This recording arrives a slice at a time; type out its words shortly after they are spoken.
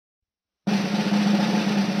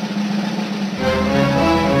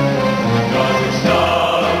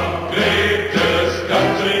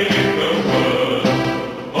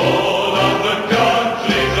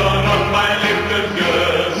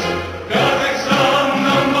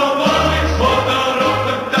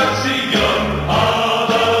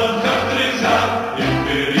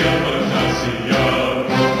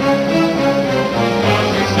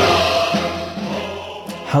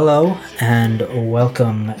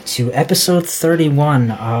welcome to episode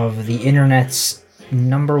 31 of the internet's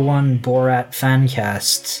 #1 Borat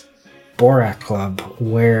fancast, Borat Club,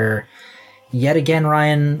 where yet again,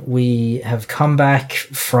 Ryan, we have come back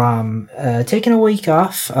from taking a week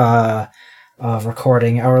off of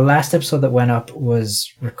recording. Our last episode that went up was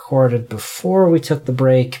recorded before we took the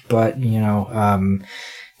break, but,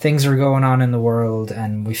 things were going on in the world,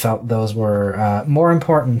 and we felt those were more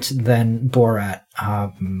important than Borat.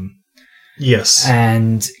 Yes.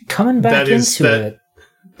 And coming back into it...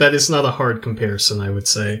 That is not a hard comparison, I would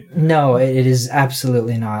say. No, it is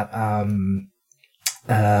absolutely not.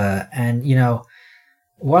 And,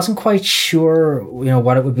 wasn't quite sure,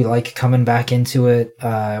 what it would be like coming back into it,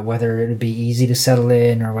 whether it would be easy to settle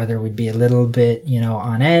in or whether we'd be a little bit,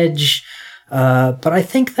 on edge. But I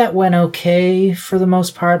think that went okay for the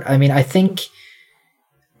most part. I mean, I think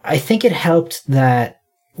it helped that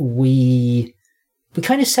we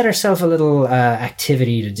kind of set ourselves a little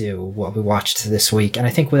activity to do what we watched this week. And I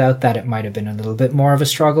think without that, it might have been a little bit more of a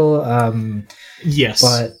struggle. Yes.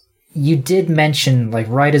 But you did mention,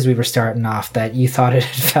 right as we were starting off, that you thought it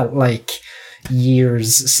had felt like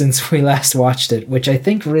years since we last watched it, which I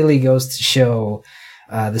think really goes to show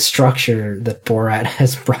the structure that Borat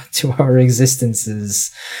has brought to our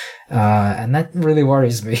existences. And that really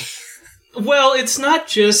worries me. Well, it's not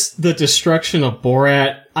just the destruction of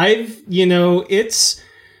Borat.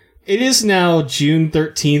 It is now June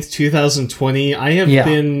 13th, 2020. I have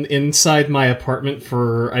been inside my apartment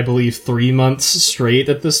for, I believe, 3 months straight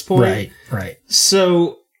at this point. Right.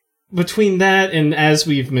 So, between that and, as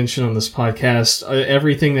we've mentioned on this podcast,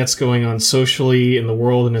 everything that's going on socially in the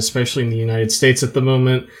world, and especially in the United States at the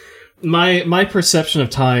moment, my perception of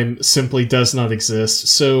time simply does not exist.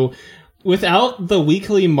 So, without the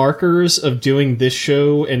weekly markers of doing this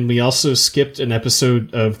show, and we also skipped an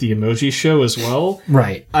episode of the Emoji Show as well.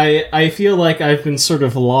 Right. I feel like I've been sort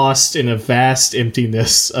of lost in a vast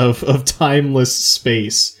emptiness of timeless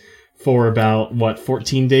space for about,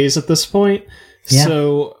 14 days at this point? Yeah.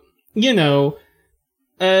 So,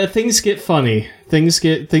 things get funny.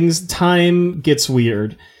 Time gets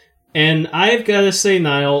weird. And I've got to say,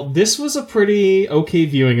 Niall, this was a pretty okay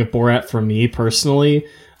viewing of Borat for me, personally.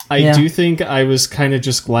 I do think I was kind of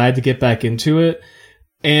just glad to get back into it.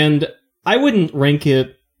 And I wouldn't rank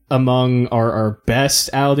it among our best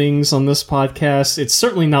outings on this podcast. It's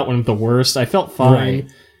certainly not one of the worst. I felt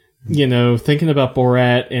fine, thinking about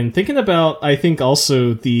Borat and thinking about, I think,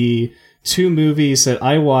 also the 2 movies that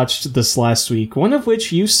I watched this last week, one of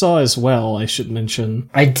which you saw as well, I should mention.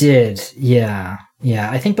 I did, yeah.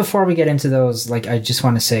 Yeah, I think before we get into those, I just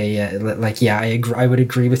want to say, I would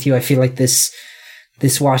agree with you. I feel like this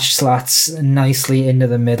watch slots nicely into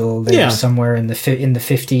the middle. They're somewhere in the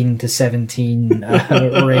 15 to 17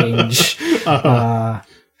 range.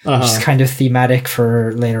 Which is kind of thematic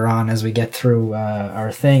for later on as we get through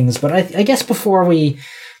our things. But I guess before we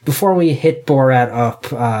hit Borat up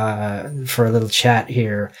for a little chat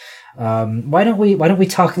here, why don't we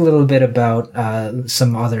talk a little bit about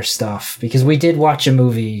some other stuff, because we did watch a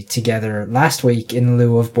movie together last week in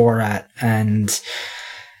lieu of Borat, and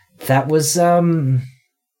that was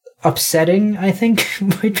upsetting, I think,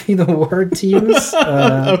 might be the word to use.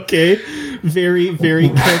 Okay. Very, very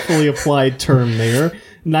carefully applied term there.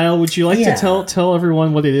 Niall, would you like to tell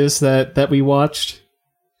everyone what it is that we watched?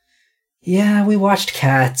 Yeah, we watched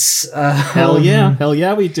Cats. Hell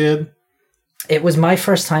yeah, we did. It was my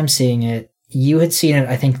first time seeing it. You had seen it,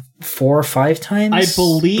 I think, 4 or 5 times. I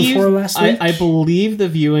believe before last week. I believe the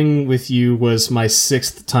viewing with you was my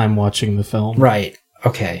 6th time watching the film. Right.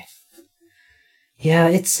 Okay. Yeah,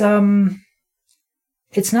 it's not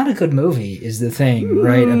a good movie, is the thing,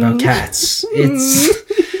 right, about Cats. It's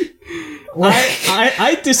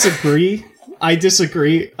I disagree.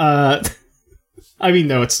 I mean,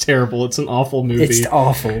 no, it's terrible. It's an awful movie. It's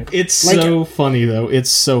awful. It's so funny, though.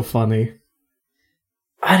 It's so funny.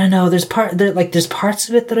 I don't know. There's parts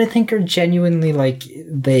of it that I think are genuinely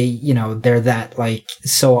they're that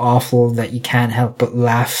so awful that you can't help but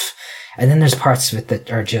laugh, and then there's parts of it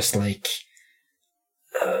that are just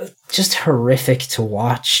just horrific to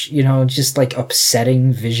watch. Just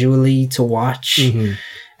upsetting visually to watch, and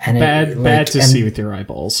bad to see with your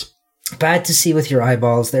eyeballs. Bad to see with your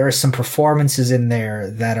eyeballs. There are some performances in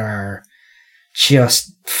there that are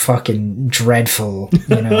just fucking dreadful.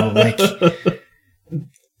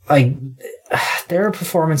 There are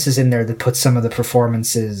performances in there that put some of the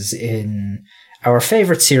performances in our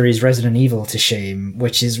favorite series, Resident Evil, to shame,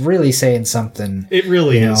 which is really saying something. It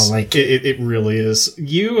really is. It really is.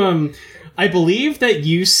 You, I believe that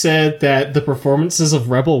you said that the performances of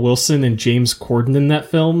Rebel Wilson and James Corden in that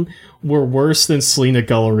film were worse than Selena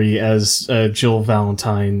Gullery as Jill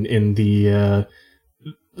Valentine in the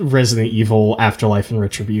Resident Evil Afterlife and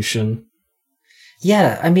Retribution.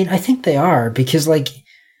 Yeah, I mean, I think they are, because, like,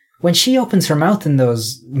 when she opens her mouth in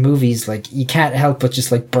those movies, like, you can't help but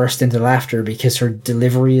just, like, burst into laughter because her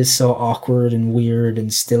delivery is so awkward and weird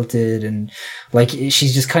and stilted, and, like,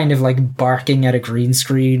 she's just kind of, like, barking at a green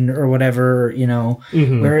screen or whatever, you know?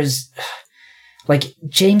 Mm-hmm. Whereas, like,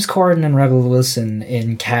 James Corden and Rebel Wilson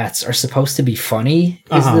in Cats are supposed to be funny,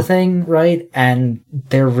 is the thing, right? And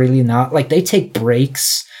they're really not. Like, they take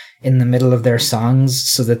breaks in the middle of their songs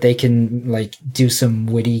so that they can, like, do some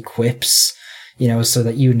witty quips, you know, so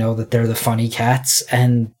that you know that they're the funny cats,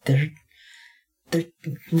 and they're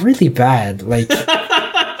really bad. Like,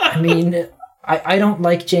 I mean, I don't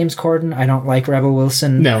like James Corden. I don't like Rebel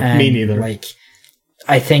Wilson. No, me neither. Like,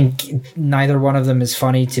 I think neither one of them is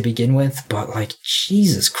funny to begin with, but, like,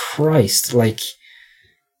 Jesus Christ, like,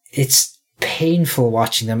 it's painful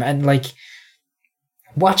watching them. And, like,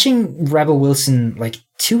 watching Rebel Wilson, like,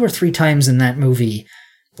 2 or 3 times in that movie,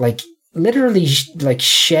 like, literally, like,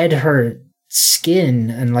 shed her skin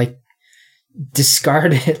and, like,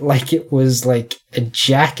 discard it like it was, like, a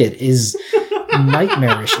jacket is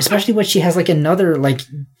nightmarish, especially when she has, like, another, like,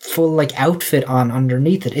 full, like, outfit on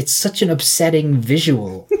underneath it. It's such an upsetting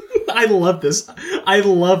visual. I love this. I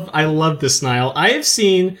love this, Niall. I have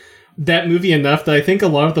seen that movie enough that I think a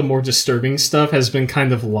lot of the more disturbing stuff has been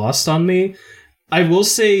kind of lost on me. I will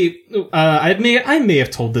say, I may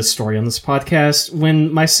have told this story on this podcast.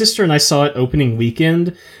 When my sister and I saw it opening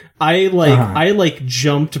weekend, I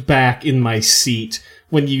jumped back in my seat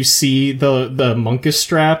when you see the Monkus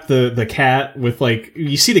Strap, the cat with, like,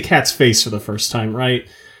 you see the cat's face for the first time, right?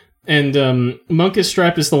 And Monkus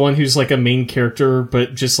Strap is the one who's, like, a main character,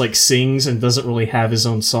 but just, like, sings and doesn't really have his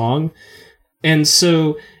own song. And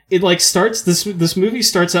so it, like, starts, this movie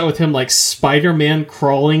starts out with him, like, Spider-Man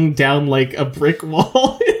crawling down, like, a brick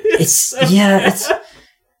wall.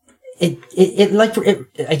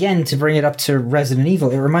 Again, to bring it up to Resident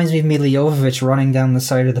Evil, it reminds me of Milla Jovovich running down the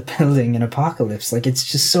side of the building in Apocalypse. Like, it's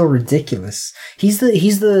just so ridiculous. He's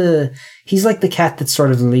like the cat that's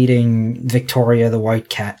sort of leading Victoria, the white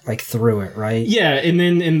cat, like, through it, right? Yeah, and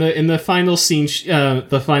then in the final scene,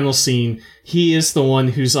 he is the one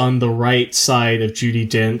who's on the right side of Judi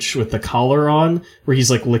Dench with the collar on, where he's,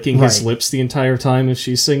 like, licking his lips the entire time as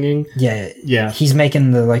she's singing. Yeah. He's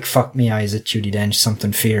making the, like, fuck me eyes at Judi Dench,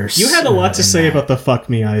 something fierce. You had a lot to say about the fuck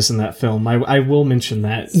me eyes in that film. I will mention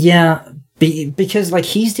that. Yeah, because, like,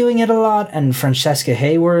 he's doing it a lot, and Francesca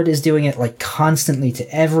Hayward is doing it, like, constantly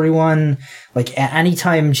to everyone. Like,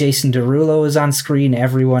 anytime Jason Derulo is on screen,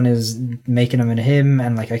 everyone is making him and him,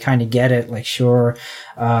 and, like, I kind of get it, like, sure.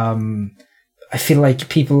 I feel like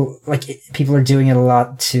people are doing it a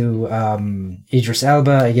lot to Idris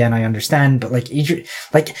Elba. Again, I understand, but, like,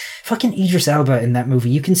 fucking Idris Elba in that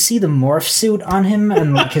movie, you can see the morph suit on him,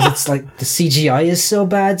 and, because it's, like, the CGI is so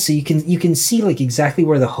bad, so you can see, like, exactly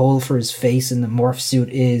where the hole for his face in the morph suit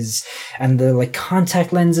is, and the, like,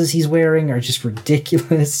 contact lenses he's wearing are just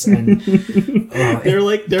ridiculous. And they're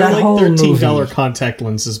like $13 contact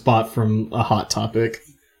lenses bought from a Hot Topic.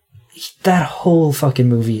 That whole fucking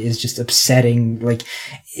movie is just upsetting. Like,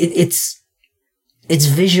 it's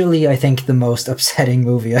visually, I think, the most upsetting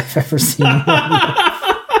movie I've ever seen.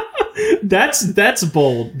 That's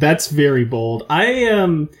bold. That's very bold.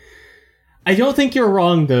 I don't think you're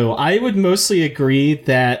wrong, though. I would mostly agree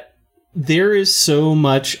that there is so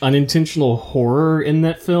much unintentional horror in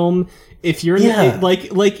that film. If you're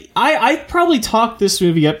I probably talked this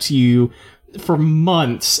movie up to you for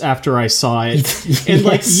months after I saw it, and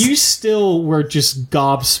like, you still were just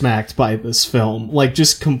gobsmacked by this film, like,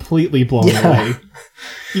 just completely blown away.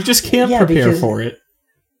 You just can't prepare for it.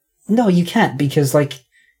 No, you can't, because, like,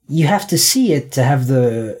 you have to see it to have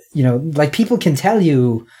the, you know, like, people can tell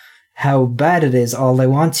you how bad it is all they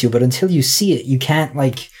want to, but until you see it, you can't,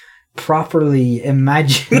 like, properly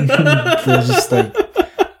imagine the just, like,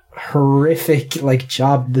 horrific, like,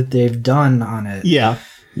 job that they've done on it. Yeah.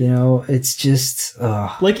 You know, it's just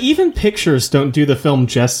like, even pictures don't do the film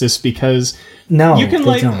justice, because you can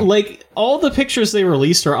like all the pictures they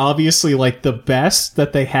released are obviously, like, the best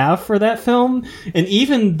that they have for that film, and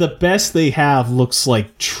even the best they have looks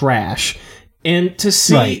like trash. And to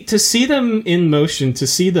see them in motion, to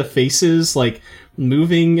see the faces, like,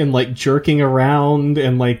 moving and, like, jerking around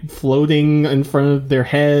and, like, floating in front of their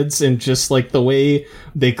heads, and just, like, the way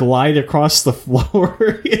they glide across the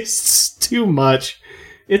floor is too much.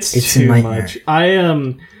 It's too much. I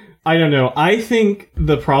don't know. I think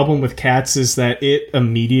the problem with Cats is that it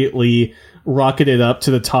immediately rocketed up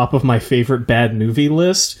to the top of my favorite bad movie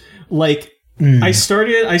list. Like, I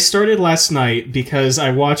started last night because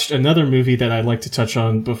I watched another movie that I'd like to touch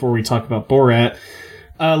on before we talk about Borat.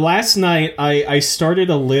 Last night, I started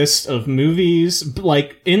a list of movies,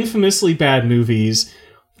 like infamously bad movies,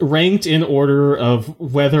 ranked in order of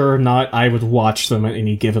whether or not I would watch them at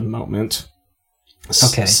any given moment.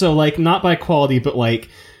 Okay. So, like, not by quality, but like,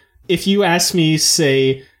 if you ask me,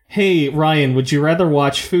 say, hey, Ryan, would you rather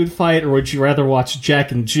watch Food Fight or would you rather watch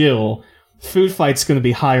Jack and Jill? Food Fight's going to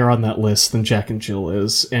be higher on that list than Jack and Jill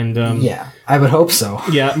is. And yeah, I would hope so.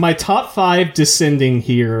 Yeah, my top 5 descending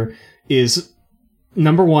here is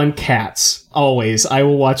number 1, Cats. Always. I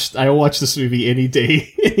will watch this movie any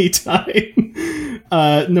day, anytime.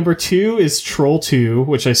 Number 2 is Troll 2,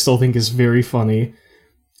 which I still think is very funny.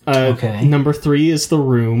 Okay. Number 3 is The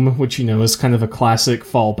Room, which is kind of a classic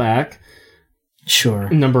fallback. Sure.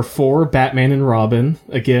 Number 4, Batman and Robin.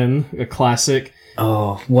 Again, a classic.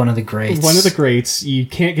 Oh, one of the greats. One of the greats. You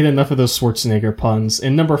can't get enough of those Schwarzenegger puns.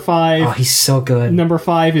 And number 5... Oh, he's so good. Number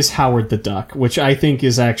 5 is Howard the Duck, which I think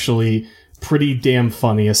is actually pretty damn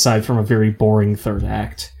funny, aside from a very boring third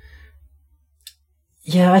act.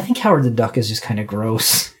 Yeah, I think Howard the Duck is just kind of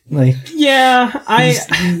gross. Like, yeah,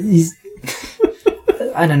 he's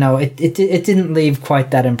I don't know. It didn't leave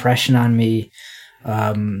quite that impression on me.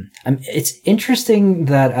 It's interesting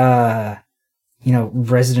that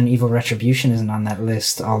Resident Evil Retribution isn't on that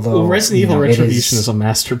list. Although Resident Evil Retribution is a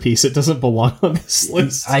masterpiece, it doesn't belong on this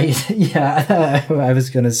list. I was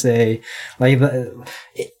gonna say, like,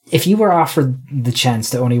 if you were offered the chance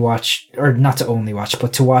to only watch, or not to only watch,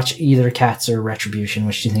 but to watch either Cats or Retribution,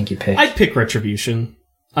 which do you think you'd pick? I'd pick Retribution.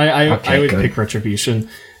 I would pick Retribution.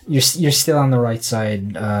 You're still on the right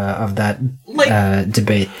side of that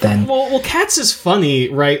debate then. Well, Cats is funny,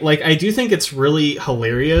 right? Like, I do think it's really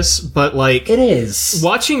hilarious, but like, it is.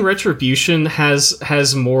 Watching Retribution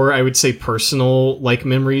has more, I would say, personal like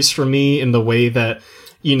memories for me in the way that,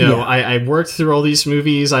 I worked through all these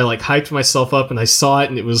movies. I like hyped myself up and I saw it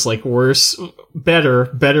and it was like better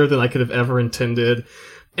than I could have ever intended.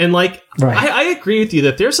 And like, right. I agree with you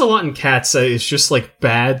that there's a lot in Cats that is just like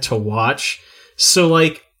bad to watch. So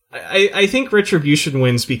like, I think Retribution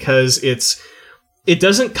wins because it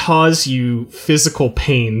doesn't cause you physical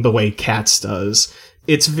pain the way Cats does.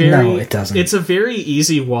 No, it doesn't. It's a very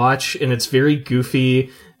easy watch and it's very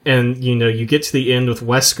goofy, and you get to the end with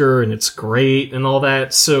Wesker and it's great and all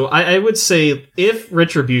that. So I would say if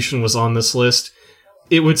Retribution was on this list,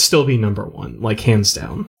 it would still be number 1, like hands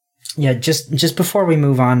down. Yeah, just before we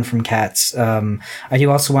move on from Cats, I do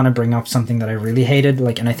also want to bring up something that I really hated,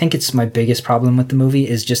 and I think it's my biggest problem with the movie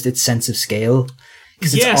is just its sense of scale,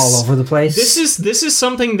 because it's all over the place. This is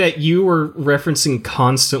something that you were referencing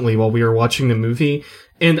constantly while we were watching the movie,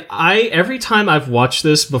 and every time I've watched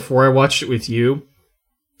this before I watched it with you,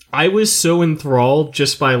 I was so enthralled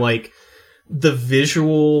just by like the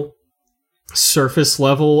visual surface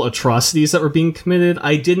level atrocities that were being committed.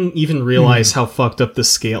 I didn't even realize how fucked up the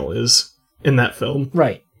scale is in that film.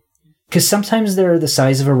 Right. Because sometimes they're the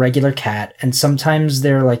size of a regular cat, and sometimes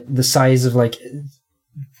they're like the size of like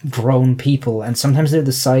grown people, and sometimes they're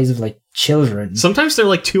the size of like children. Sometimes they're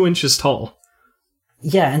like 2 inches tall.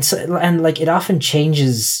 Yeah, and like it often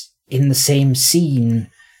changes in the same scene.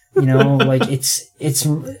 Like it's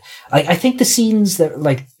like, I think the scenes that,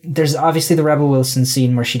 like, there's obviously the Rebel Wilson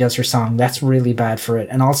scene where she does her song. That's really bad for it.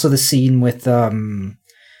 And also the scene with,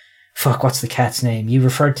 what's the cat's name? You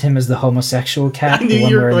referred to him as the homosexual cat. I knew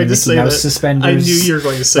you were going to say that. Suspenders. I knew you were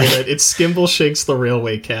going to say that. It's Skimbleshanks the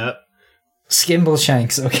Railway Cat.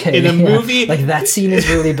 Skimbleshanks, okay. In a movie... Like, that scene is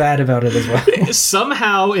really bad about it as well.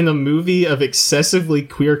 Somehow, in a movie of excessively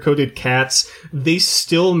queer-coded cats, they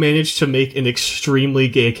still managed to make an extremely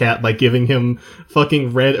gay cat by giving him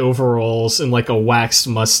fucking red overalls and, like, a waxed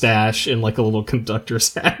mustache and, like, a little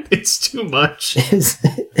conductor's hat. It's too much.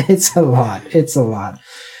 It's a lot. It's a lot.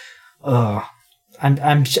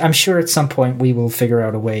 I'm sure at some point we will figure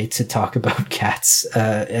out a way to talk about Cats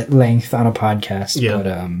at length on a podcast. Yeah.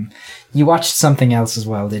 But you watched something else as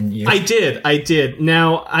well, didn't you? I did.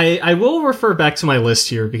 Now, I will refer back to my list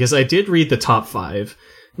here because I did read the top 5.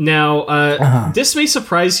 Now, this may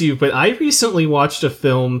surprise you, but I recently watched a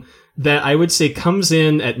film that I would say comes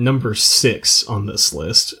in at number 6 on this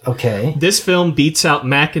list. Okay. This film beats out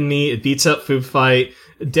Mac and Me. It beats out Food Fight.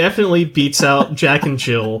 Definitely beats out Jack and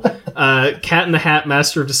Jill. Cat in the Hat,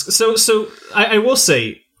 Master of So I will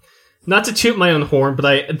say, not to toot my own horn,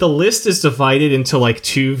 but the list is divided into like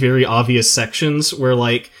 2 very obvious sections where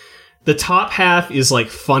like the top half is like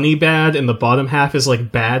funny bad and the bottom half is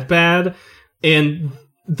like bad. And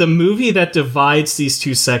the movie that divides these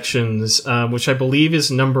 2 sections, which I believe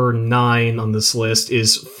is number 9 on this list,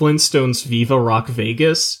 is Flintstones Viva Rock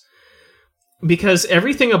Vegas. because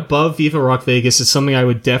everything above Viva Rock Vegas is something I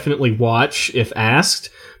would definitely watch if asked,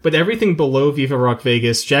 but everything below Viva Rock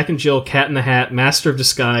Vegas, Jack and Jill, Cat in the Hat, Master of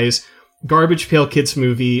Disguise, Garbage Pail Kids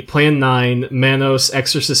Movie, Plan 9, Manos,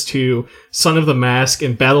 Exorcist 2, Son of the Mask,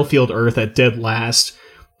 and Battlefield Earth at dead last.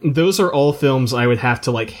 Those are all films I would have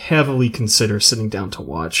to like heavily consider sitting down to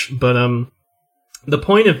watch. But the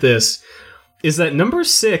point of this is that number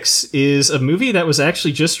 6 is a movie that was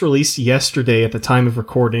actually just released yesterday at the time of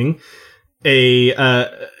recording.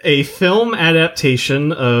 A film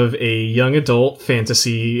adaptation of a young adult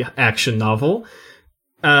fantasy action novel.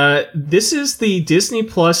 This is the Disney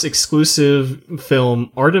Plus exclusive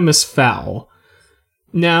film Artemis Fowl.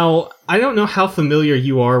 Now, I don't know how familiar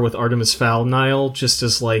you are with Artemis Fowl, Niall, just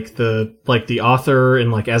as like the author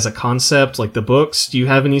and like as a concept, like the books. Do you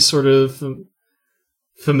have any sort of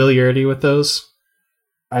familiarity with those?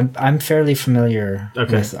 I'm fairly familiar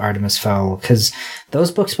with Artemis Fowl because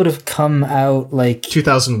those books would have come out like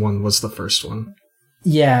 2001 was the first one.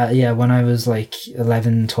 Yeah, when I was like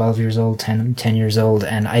 11, 12 years old, 10 years old,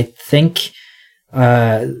 and I think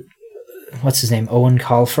what's his name? Owen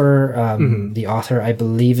Colfer, the author, I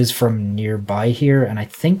believe is from nearby here, and I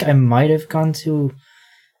think I might have gone to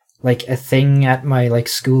like a thing at my like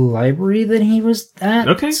school library that he was at.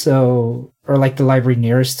 Okay. So, or like the library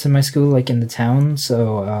nearest to my school, like in the town.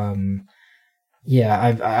 So,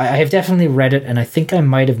 yeah, I have definitely read it, and I think I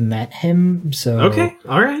might have met him. So, okay,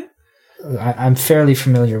 all right. I'm fairly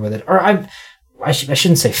familiar with it, or I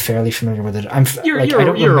shouldn't say fairly familiar with it. You're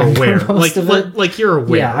aware. Like you're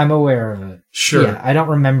aware. Yeah, I'm aware of it. Sure. Yeah, I don't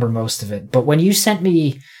remember most of it, but when you sent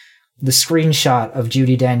me the screenshot of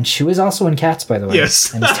Judi Dench, who is also in Cats, by the way,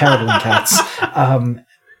 yes, and is terrible in Cats.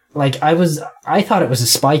 I thought it was a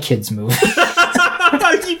Spy Kids movie.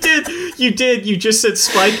 You did. You just said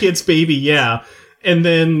Spy Kids, baby. Yeah. And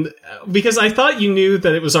then, because I thought you knew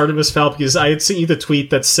that it was Artemis Fowl, because I had sent you the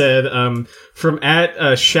tweet that said, from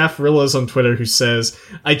Chef Rillas on Twitter, who says,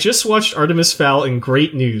 I just watched Artemis Fowl and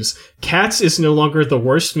great news. Cats is no longer the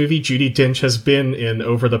worst movie Judi Dench has been in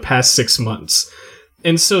over the past 6 months.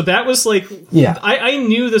 And so that was like, yeah. I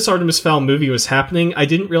knew this Artemis Fowl movie was happening. I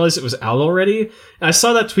didn't realize it was out already. And I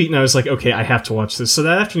saw that tweet and I was like, okay, I have to watch this. So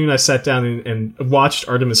that afternoon I sat down and watched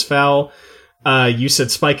Artemis Fowl. You said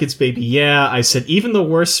Spy Kids, baby. Yeah. I said, even the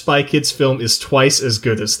worst Spy Kids film is twice as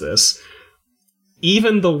good as this.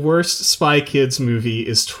 Even the worst Spy Kids movie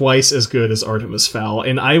is twice as good as Artemis Fowl.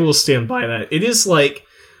 And I will stand by that. It is like,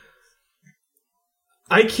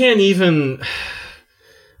 I can't even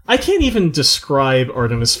describe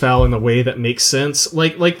Artemis Fowl in a way that makes sense.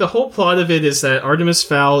 Like the whole plot of it is that Artemis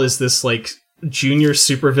Fowl is this like junior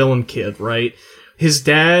supervillain kid, right? His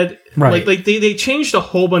dad, right. like they changed a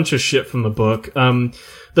whole bunch of shit from the book.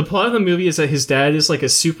 The plot of the movie is that his dad is like a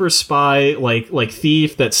super spy, like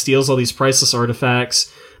thief that steals all these priceless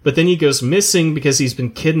artifacts. But then he goes missing because he's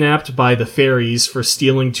been kidnapped by the fairies for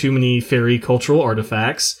stealing too many fairy cultural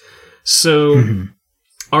artifacts. So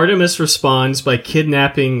Artemis responds by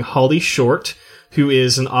kidnapping Holly Short, who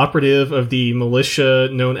is an operative of the militia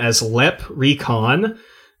known as LEP Recon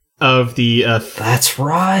of the... That's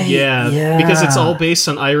right. Yeah, because it's all based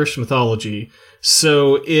on Irish mythology.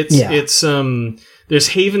 So it's there's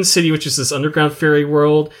Haven City, which is this underground fairy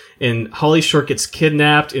world, and Holly Short gets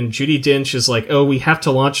kidnapped, and Judi Dench is like, oh, we have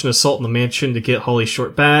to launch an assault on the mansion to get Holly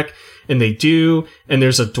Short back. And they do, and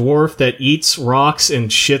there's a dwarf that eats rocks and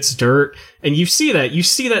shits dirt, and you see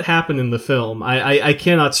that happen in the film. I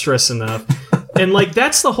cannot stress enough. And like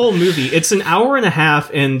that's the whole movie. It's an hour and a half,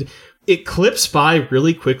 and it clips by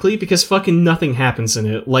really quickly because fucking nothing happens in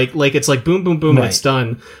it. Like it's like boom, boom, boom, right. And it's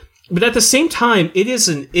done. But at the same time, it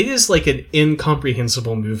is like an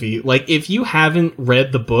incomprehensible movie. Like if you haven't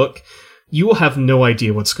read the book, you will have no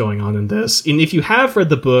idea what's going on in this. And if you have read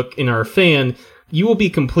the book and are a fan, you will be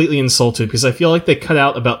completely insulted because I feel like they cut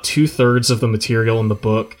out about 2/3 of the material in the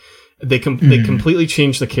book. They completely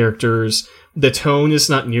changed the characters. The tone is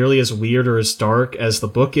not nearly as weird or as dark as the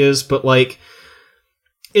book is, but like,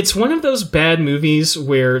 it's one of those bad movies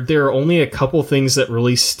where there are only a couple things that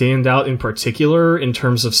really stand out in particular in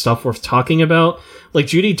terms of stuff worth talking about. Like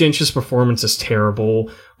Judi Dench's performance is terrible.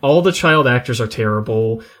 All the child actors are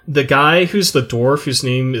terrible. The guy who's the dwarf, whose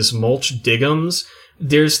name is Mulch Diggums,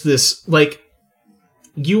 there's this like,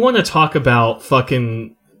 you want to talk about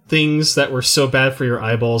fucking things that were so bad for your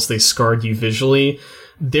eyeballs they scarred you visually.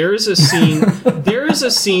 There is a scene,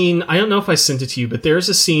 I don't know if I sent it to you, but there's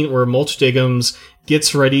a scene where Mulch Diggums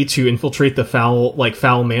gets ready to infiltrate the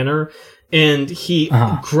Fowl Manor, and he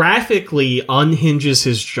graphically unhinges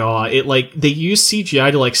his jaw. It like, they use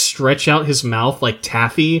CGI to like stretch out his mouth like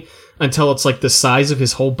taffy until it's like the size of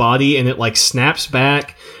his whole body, and it like snaps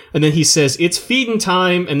back, and then he says, "It's feeding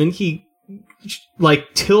time," and then he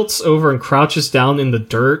like tilts over and crouches down in the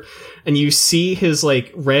dirt, and you see his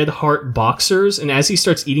like red heart boxers, and as he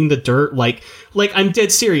starts eating the dirt, like I'm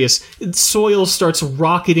dead serious, soil starts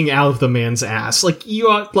rocketing out of the man's ass, like you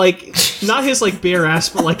are like not his like bare ass,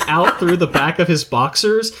 but like out through the back of his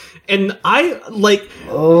boxers. And I like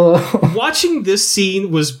watching this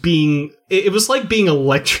scene was it was like being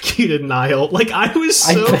electrocuted, Niall. Like I was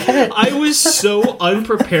so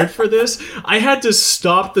unprepared for this. I had to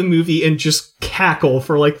stop the movie and just cackle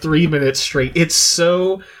for like 3 minutes straight. It's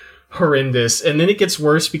so horrendous. And then it gets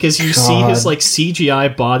worse because you see his like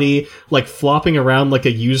CGI body like flopping around like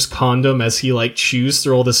a used condom as he like chews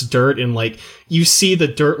through all this dirt, and like you see the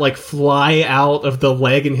dirt like fly out of the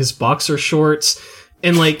leg in his boxer shorts.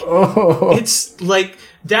 And like it's like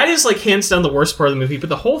that is like hands down the worst part of the movie, but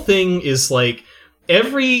the whole thing is like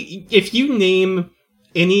if you name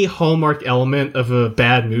any hallmark element of a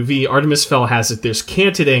bad movie, Artemis Fowl has it. There's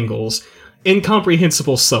canted angles,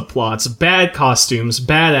 incomprehensible subplots, bad costumes,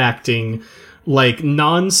 bad acting, like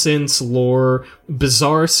nonsense lore,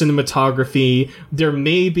 bizarre cinematography. There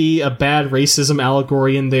may be a bad racism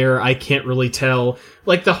allegory in there. I can't really tell.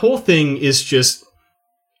 Like the whole thing is just,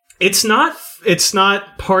 it's not,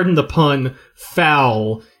 pardon the pun,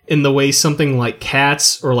 foul in the way something like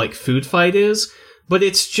Cats or like Food Fight is, but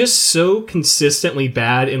it's just so consistently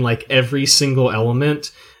bad in like every single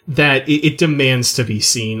element that it demands to be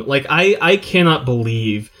seen. Like I cannot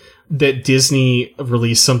believe that Disney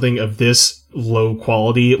released something of this low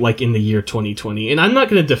quality like in the year 2020. And I'm not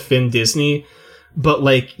going to defend Disney, but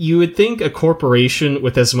like you would think a corporation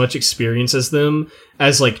with as much experience as them,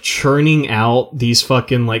 as like churning out these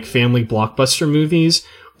fucking like family blockbuster movies,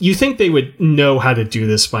 you think they would know how to do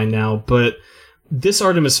this by now. But this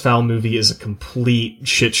Artemis Fowl movie is a complete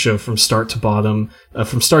shit show from start to bottom,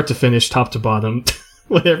 from start to finish, top to bottom,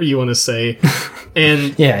 whatever you want to say.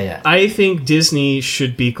 And yeah, I think Disney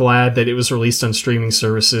should be glad that it was released on streaming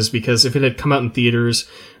services, because if it had come out in theaters,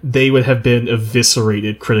 they would have been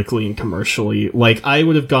eviscerated critically and commercially. Like, I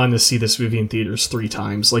would have gone to see this movie in theaters 3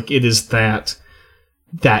 times. Like, it is that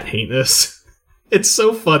heinous. It's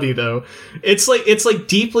so funny, though. It's like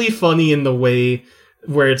deeply funny in the way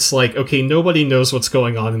where it's like, okay, nobody knows what's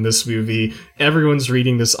going on in this movie. Everyone's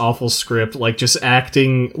reading this awful script, like just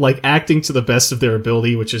acting to the best of their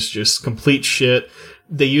ability, which is just complete shit.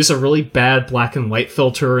 They use a really bad black and white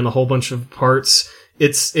filter in a whole bunch of parts.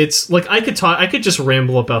 It's like I could just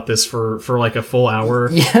ramble about this for like a full hour.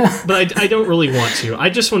 Yeah. But I don't really want to. I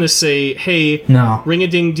just want to say, hey, no. Ring a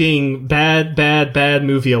ding ding, bad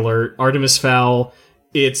movie alert. Artemis Fowl.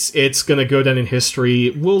 It's gonna go down in history.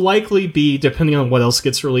 Will likely be, depending on what else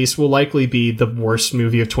gets released, will likely be the worst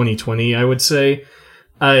movie of 2020, I would say.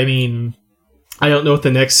 I mean, I don't know what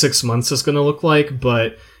the next 6 months is gonna look like,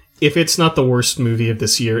 but if it's not the worst movie of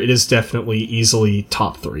this year, it is definitely easily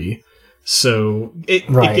top 3. So it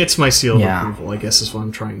gets my seal of approval, I guess is what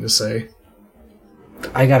I'm trying to say.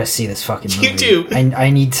 I gotta see this fucking movie. You do. I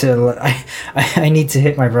need to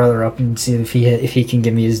hit my brother up and see if he can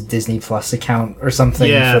give me his Disney Plus account or something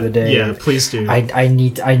for the day. Yeah, please do. I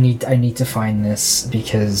need to find this,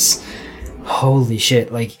 because holy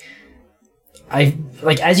shit, like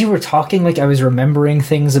as you were talking, like I was remembering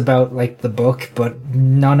things about like the book, but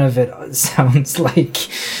none of it sounds like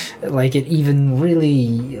it even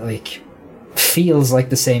really like feels like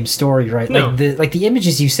the same story, right? No. Like the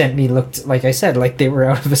images you sent me looked, like I said, like they were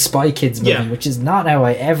out of a Spy Kids movie, which is not how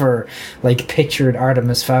I ever like pictured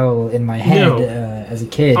Artemis Fowl in my head as a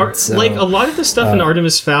kid. Like a lot of the stuff in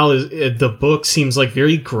Artemis Fowl is the book seems like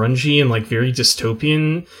very grungy and like very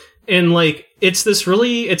dystopian, and like it's this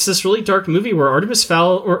really dark movie where Artemis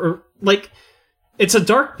Fowl or like it's a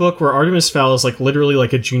dark book where Artemis Fowl is like literally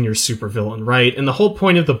like a junior supervillain, right? And the whole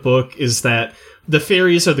point of the book is that the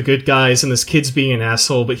fairies are the good guys and this kid's being an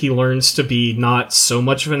asshole, but he learns to be not so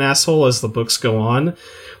much of an asshole as the books go on,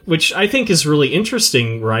 which I think is really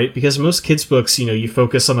interesting, right? Because most kids' books, you know, you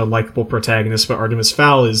focus on a likable protagonist, but Artemis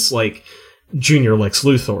Fowl is like junior Lex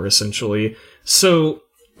Luthor, essentially. So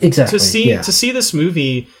exactly, to see this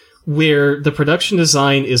movie where the production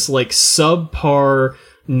design is like subpar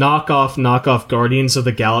knockoff Guardians of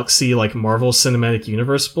the Galaxy, like Marvel Cinematic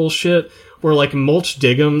Universe bullshit, where like Mulch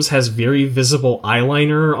Diggums has very visible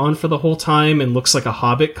eyeliner on for the whole time and looks like a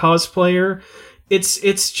Hobbit cosplayer.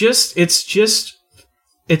 It's just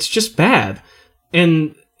bad.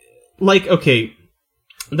 And like, okay,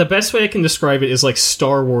 the best way I can describe it is like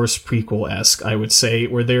Star Wars prequel-esque, I would say,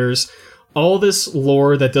 where there's all this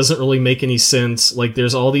lore that doesn't really make any sense. Like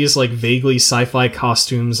there's all these like vaguely sci-fi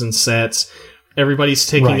costumes and sets. Everybody's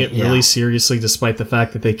taking it really seriously, despite the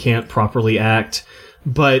fact that they can't properly act.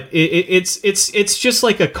 But it's just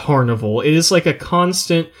like a carnival. It is like a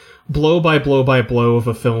constant blow by blow by blow of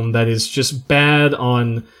a film that is just bad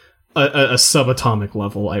on a subatomic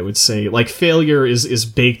level, I would say. Like, failure is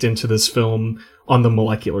baked into this film on the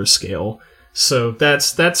molecular scale. So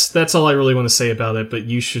that's all I really want to say about it, but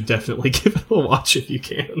you should definitely give it a watch if you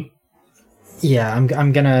can. Yeah,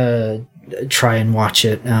 I'm gonna try and watch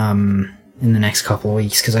it in the next couple of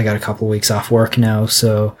weeks, because I got a couple of weeks off work now,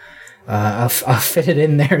 so I'll fit it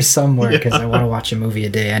in there somewhere, because I want to watch a movie a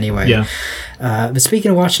day anyway. Yeah. But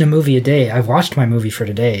speaking of watching a movie a day, I've watched my movie for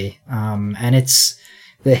today, and it's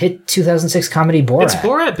the hit 2006 comedy Borat. It's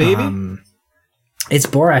Borat, baby. It's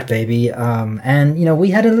Borat, baby. And, you know,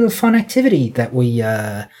 we had a little fun activity that we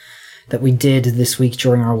did this week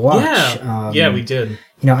during our watch. Yeah, we did.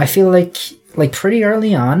 You know, I feel like pretty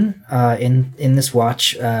early on in this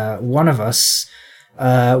watch, one of us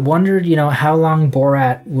wondered, you know, how long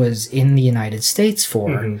Borat was in the United States for.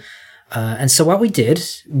 Mm-hmm. And so what we did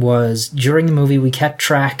was, during the movie, we kept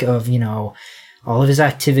track of, you know, all of his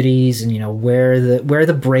activities and, you know, where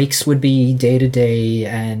the breaks would be day to day,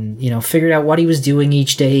 and, you know, figured out what he was doing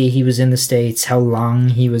each day he was in the States, how long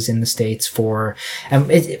he was in the States for. And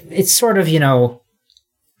it's sort of, you know,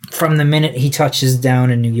 from the minute he touches down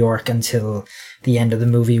in New York until the end of the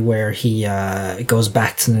movie, where he goes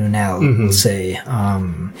back to Nunel, mm-hmm. we'll say.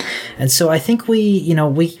 And so I think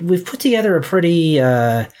we've put together a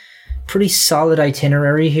pretty solid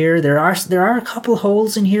itinerary here. There are a couple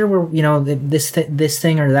holes in here where, you know, this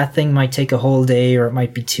thing or that thing might take a whole day, or it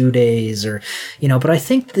might be 2 days, or, you know, but I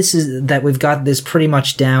think that we've got this pretty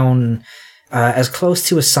much down as close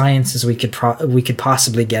to a science as we could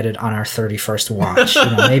possibly get it on our 31st watch. You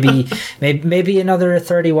know, maybe another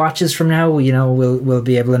 30 watches from now, you know, we'll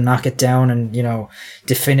be able to knock it down and, you know,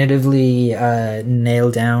 definitively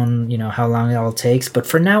nail down, you know, how long it all takes. But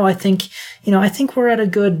for now, I think we're at a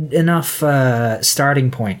good enough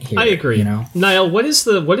starting point here. I agree. You know, Niall, what is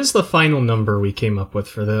the final number we came up with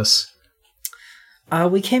for this?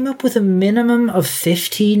 We came up with a minimum of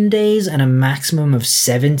 15 days and a maximum of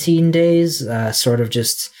 17 days, sort of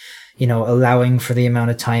just, you know, allowing for the amount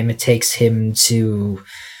of time it takes him to,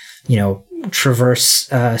 you know, traverse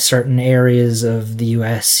certain areas of the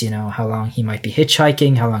US, you know, how long he might be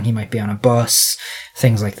hitchhiking, how long he might be on a bus,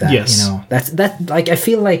 things like that. Yes. You know, that like, I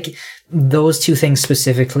feel like those two things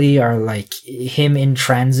specifically are like, him in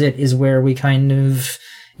transit is where we kind of,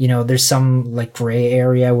 you know, there's some like gray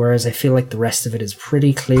area, whereas I feel like the rest of it is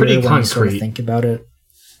pretty clear when you sort of think about it.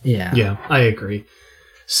 Yeah. Yeah, I agree.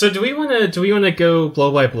 So do we want to go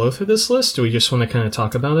blow by blow through this list? Do we just want to kind of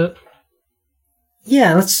talk about it?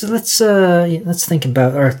 Yeah, let's think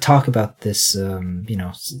about, or talk about this, you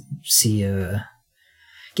know, see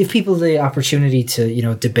give people the opportunity to, you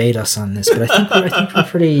know, debate us on this, but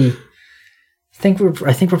I think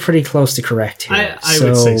we're pretty close to correct here. I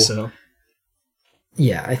would say so.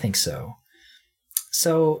 Yeah, I think so.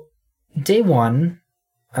 So, day one,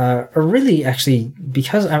 or really actually,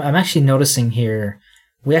 because I'm actually noticing here,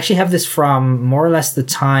 we actually have this from more or less the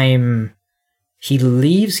time he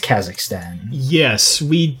leaves Kazakhstan. Yes,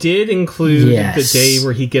 we did include the day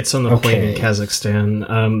where he gets on the plane in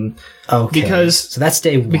Kazakhstan. Okay. So that's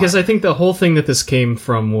day one. Because I think the whole thing that this came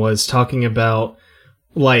from was talking about,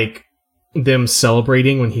 like, them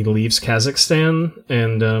celebrating when he leaves Kazakhstan,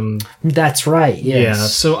 and that's right. Yes. Yeah,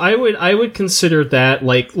 so I would consider that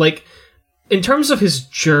like in terms of his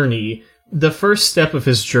journey, the first step of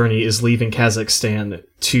his journey is leaving Kazakhstan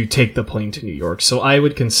to take the plane to New York. So I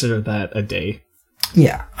would consider that a day.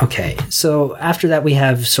 Yeah. Okay. So after that, we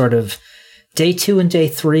have sort of day 2 and day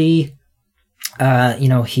 3. You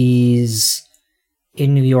know, he's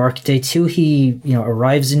in New York. Day 2, he, you know,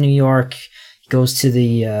 arrives in New York. Goes to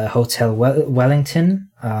the Hotel Wellington.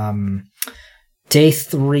 Day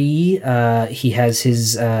 3, he has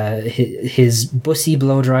his bussy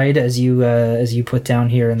blow dried, as you put down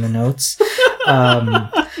here in the notes.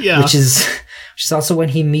 Yeah, which is also when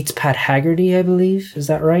he meets Pat Haggerty, I believe. Is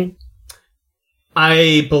that right?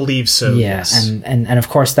 I believe so. Yeah, yes. and of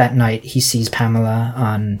course that night he sees Pamela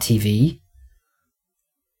on TV.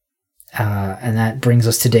 And that brings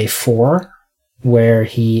us to day 4, where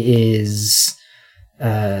he is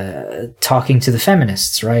talking to the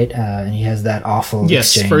feminists, right? And he has that awful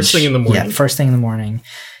exchange. First thing in the morning. Yeah, first thing in the morning.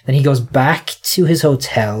 Then he goes back to his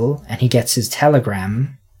hotel and he gets his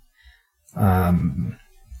telegram. And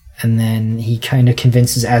then he kind of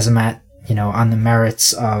convinces Azamat, you know, on the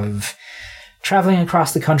merits of traveling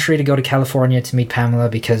across the country to go to California to meet Pamela,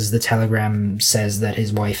 because the telegram says that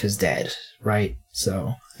his wife is dead, right?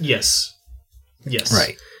 So Yes.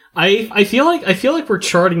 right. I feel like we're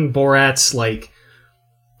charting Borat's like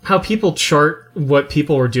how people chart what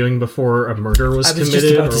people were doing before a murder was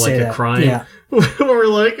committed or like a crime. Yeah. we're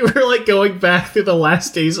like going back through the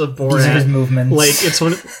last days of Borat. These are his movements. Like it's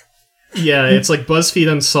when it's like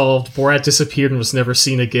BuzzFeed Unsolved. Borat disappeared and was never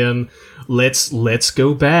seen again. Let's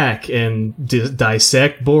go back and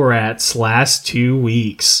dissect Borat's last 2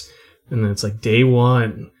 weeks. And then it's like day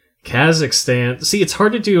 1. Kazakhstan. See, it's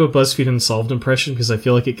hard to do a BuzzFeed Unsolved impression because I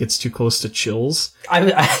feel like it gets too close to Chills. I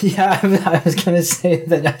was going to say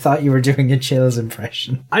that I thought you were doing a Chills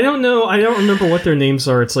impression. I don't know. I don't remember what their names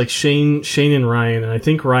are. It's like Shane and Ryan, and I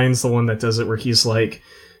think Ryan's the one that does it where he's like,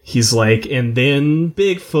 and then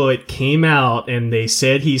Bigfoot came out and they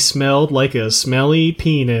said he smelled like a smelly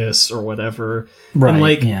penis or whatever. Right. And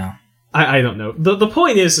like, yeah. I don't know. The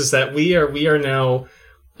point is that we are now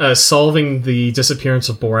solving the disappearance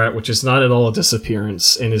of Borat, which is not at all a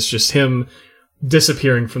disappearance, and is just him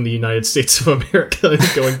disappearing from the United States of America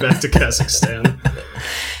and going back to Kazakhstan.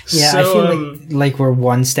 Yeah, so, I feel like we're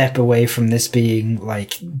one step away from this being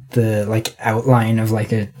like the outline of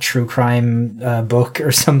like a true crime book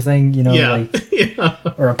or something, you know,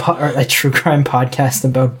 or a true crime podcast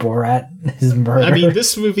about Borat, his murder. I mean,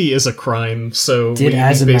 this movie is a crime, so we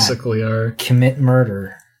basically are commit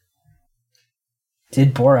murder.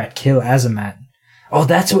 Did Borat kill Azamat? Oh,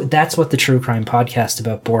 that's what the true crime podcast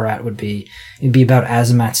about Borat would be. It'd be about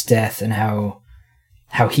Azamat's death and how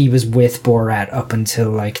he was with Borat up until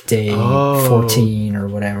like day 14 or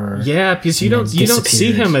whatever. Yeah, because you don't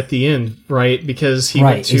see him at the end, right? Because he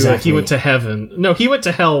went to heaven. No, he went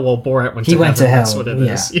to hell while Borat went to heaven. He went to hell. That's what it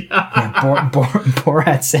is. Yeah.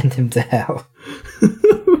 Borat sent him to hell.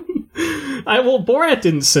 Borat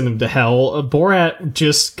didn't send him to hell. Borat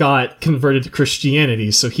just got converted to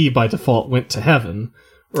Christianity, so he by default went to heaven,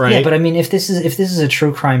 right? Yeah, but I mean, if this is a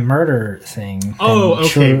true crime murder thing. Oh,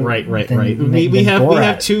 okay, right. We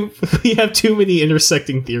have too many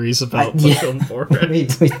intersecting theories about the film Borat.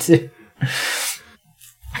 we do.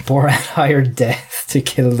 Borat hired death to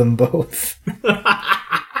kill them both.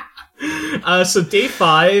 So day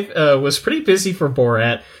 5 was pretty busy for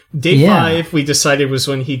Borat. Day 5, we decided, was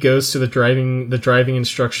when he goes to the driving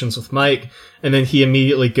instructions with Mike, and then he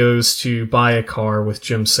immediately goes to buy a car with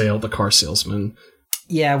Jim Sale, the car salesman.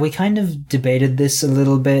 Yeah, we kind of debated this a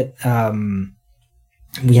little bit.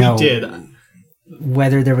 We did.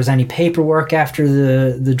 Whether there was any paperwork after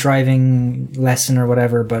the driving lesson or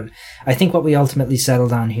whatever, but I think what we ultimately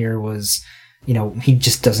settled on here was, you know, he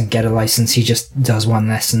just doesn't get a license. He just does one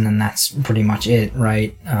lesson, and that's pretty much it,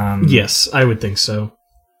 right? Yes, I would think so.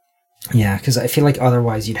 Yeah, because I feel like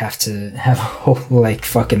otherwise you'd have to have a whole, like,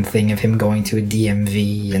 fucking thing of him going to a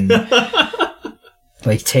DMV and,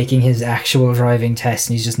 like, taking his actual driving test,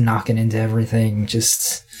 and he's just knocking into everything.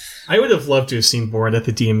 Just... I would have loved to have seen Borat at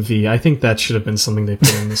the DMV. I think that should have been something they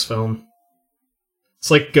put in this film. It's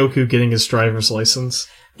like Goku getting his driver's license.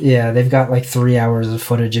 Yeah, they've got, like, 3 hours of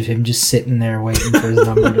footage of him just sitting there waiting for his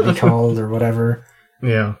number to be called or whatever.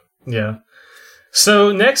 Yeah.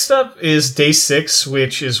 So next up is day 6,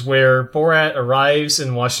 which is where Borat arrives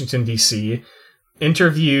in Washington, D.C.,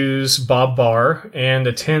 interviews Bob Barr, and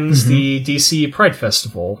attends the D.C. Pride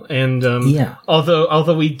Festival. And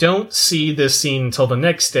although we don't see this scene until the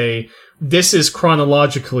next day, this is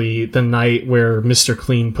chronologically the night where Mr.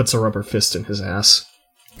 Clean puts a rubber fist in his ass.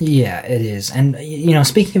 Yeah, it is. And, you know,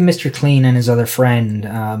 speaking of Mr. Clean and his other friend,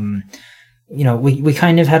 you know, we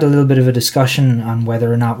kind of had a little bit of a discussion on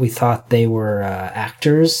whether or not we thought they were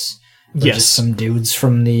actors. Yes, just some dudes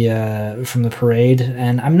from the parade,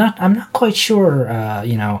 and I'm not quite sure.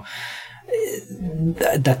 You know,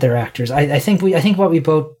 that they're actors. I think what we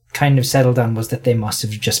both kind of settled on was that they must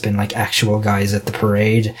have just been like actual guys at the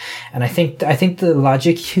parade. And I think the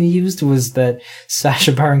logic you used was that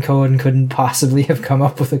Sacha Baron Cohen couldn't possibly have come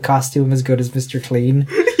up with a costume as good as Mr. Clean.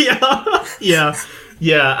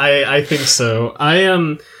 Yeah, I think so.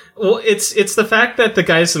 Well, it's the fact that the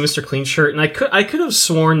guy's the Mr. Clean shirt, and I could have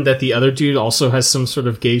sworn that the other dude also has some sort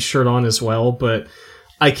of gay shirt on as well, but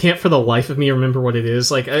I can't for the life of me remember what it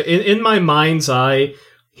is. Like in my mind's eye,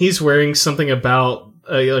 he's wearing something about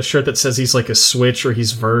a shirt that says he's like a switch or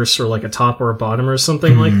he's verse or like a top or a bottom or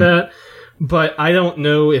something like that. But I don't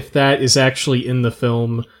know if that is actually in the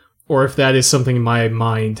film or if that is something my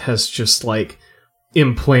mind has just like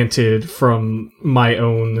implanted from my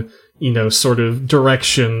own, you know, sort of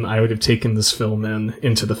direction I would have taken this film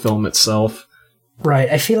into the film itself. Right.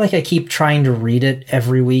 I feel like I keep trying to read it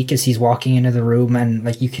every week as he's walking into the room, and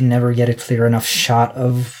like you can never get a clear enough shot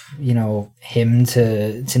of, you know, him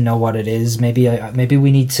to know what it is. Maybe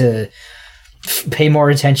we need to pay more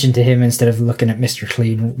attention to him instead of looking at Mr.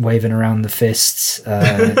 Clean waving around the fists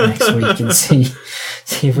next week and see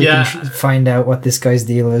if we can find out what this guy's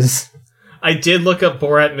deal is. I did look up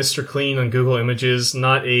Borat Mr. Clean on Google Images.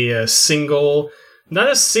 Not a single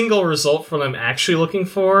result for what I'm actually looking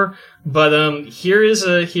for. But here's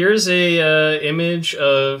a image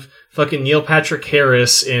of fucking Neil Patrick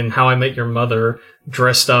Harris in How I Met Your Mother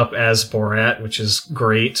dressed up as Borat, which is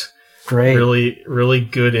great. Great. Really, really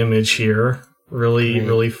good image here.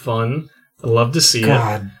 Really fun. I love to see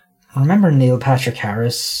it. Remember Neil Patrick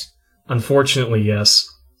Harris? Unfortunately, yes.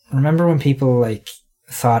 Remember when people like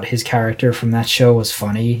thought his character from that show was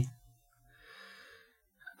funny?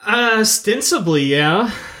 Ostensibly,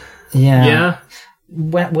 yeah. Yeah. Yeah.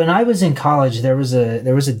 When I was in college, there was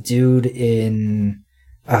a dude in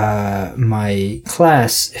my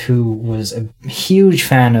class who was a huge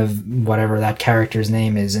fan of whatever that character's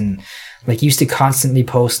name is, and like used to constantly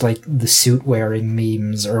post like the suit wearing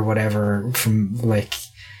memes or whatever from like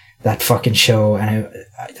that fucking show. And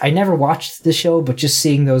I never watched the show, but just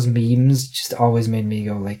seeing those memes just always made me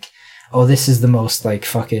go like, oh, this is the most like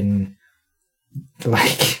fucking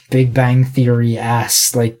like Big Bang Theory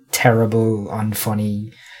ass, like terrible,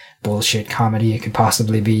 unfunny bullshit comedy it could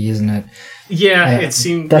possibly be, isn't it? Yeah, it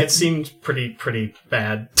seemed pretty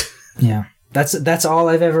bad. Yeah. That's all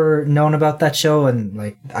I've ever known about that show, and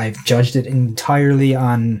like I've judged it entirely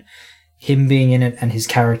on him being in it and his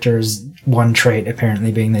character's one trait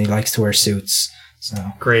apparently being that he likes to wear suits. So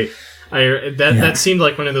great. That seemed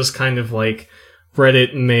like one of those kind of like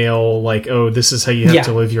Reddit mail, like, oh, this is how you have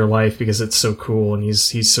to live your life because it's so cool, and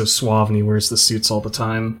he's so suave and he wears the suits all the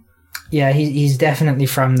time. Yeah, he's definitely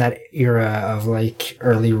from that era of like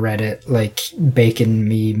early Reddit, like bacon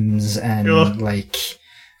memes and like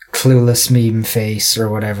clueless meme face or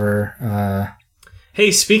whatever.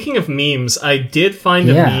 Hey, speaking of memes, I did find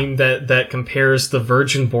a meme that compares the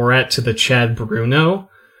Virgin Borat to the Chad Bruno.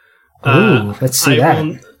 Ooh, let's see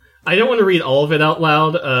that. I don't want to read all of it out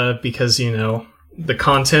loud because, you know, the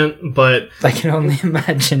content, but I can only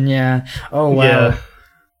imagine, yeah. Oh, wow.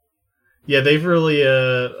 Yeah, they've really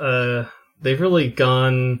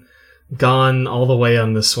gone all the way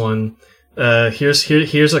on this one.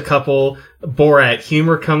 Here's a couple. Borat,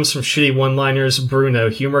 humor comes from shitty one-liners. Bruno,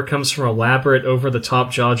 humor comes from elaborate,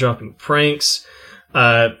 over-the-top, jaw-dropping pranks.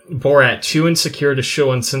 Borat, too insecure to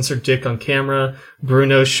show uncensored dick on camera.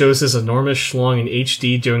 Bruno shows his enormous schlong in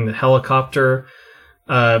HD during the helicopter.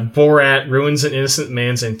 Borat ruins an innocent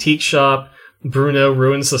man's antique shop. Bruno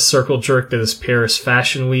ruins the circle jerk that is Paris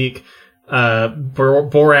Fashion Week.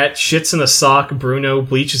 Borat shits in a sock. Bruno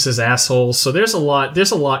bleaches his asshole. So there's a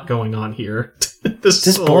lot going on here. Does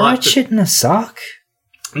Borat shit in a sock?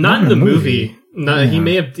 Not in the movie. No, yeah.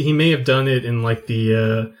 He may have done it in like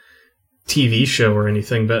the TV show or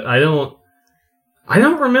anything, but I don't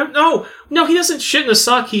remember. No, he doesn't shit in a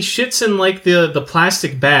sock. He shits in like the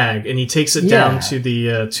plastic bag, and he takes it down to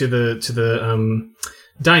the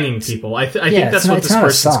dining people. I think that's what this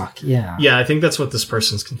person's. Yeah, I think that's what this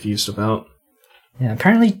person's confused about. Yeah,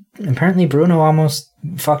 apparently Bruno almost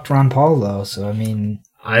fucked Ron Paul though. So I mean,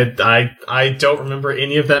 I don't remember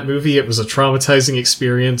any of that movie. It was a traumatizing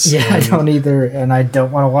experience. Yeah, I don't either, and I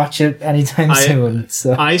don't want to watch it anytime soon.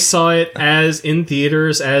 So I saw it in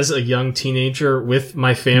theaters as a young teenager with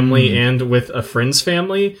my family and with a friend's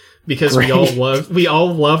family. Because we all loved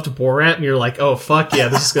Borat, and we were like, "Oh fuck yeah,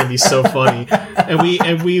 this is gonna be so funny,"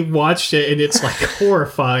 and we watched it, and it's like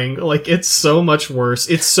horrifying. Like it's so much worse.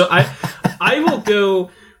 It's so I will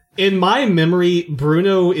go in my memory.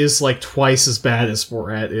 Bruno is like twice as bad as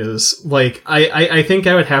Borat is. Like I think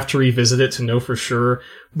I would have to revisit it to know for sure.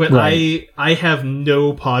 But right. I have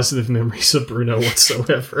no positive memories of Bruno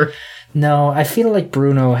whatsoever. No, I feel like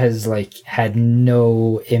Bruno has like had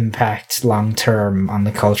no impact long term on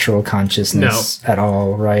the cultural consciousness at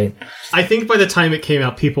all, right? I think by the time it came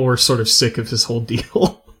out, people were sort of sick of his whole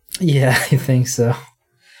deal. Yeah, I think so.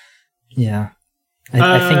 Yeah.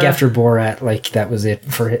 I think after Borat, like that was it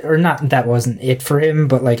for him. Or not, that wasn't it for him,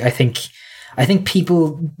 but like I think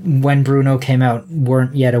people, when Bruno came out,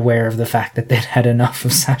 weren't yet aware of the fact that they'd had enough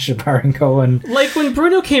of Sacha Baron Cohen. Like, when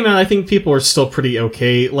Bruno came out, I think people were still pretty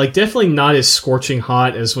okay. Like, definitely not as scorching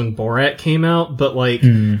hot as when Borat came out, but, like,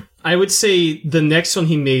 I would say the next one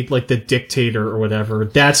he made, like, The Dictator or whatever,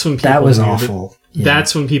 that's when people That was awful.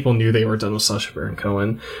 That's when people knew they were done with Sacha Baron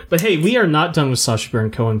Cohen. But hey, we are not done with Sacha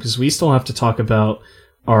Baron Cohen, because we still have to talk about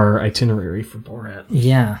our itinerary for Borat.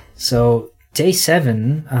 Yeah. So, day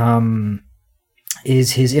 7,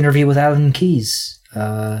 is his interview with Alan Keyes.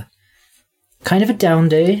 Kind of a down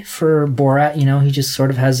day for Borat, you know, he just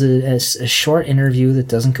sort of has a short interview that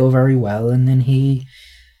doesn't go very well, and then he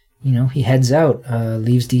he heads out,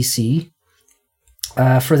 leaves DC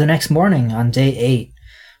for the next morning on day 8,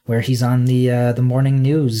 where he's on the morning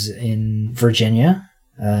news in Virginia.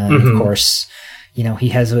 Of course, he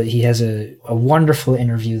has a wonderful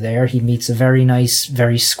interview there. He meets a very nice,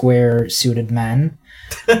 very square suited man.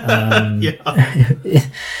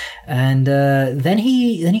 And then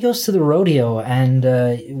he goes to the rodeo, and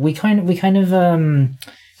we kind of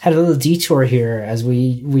had a little detour here as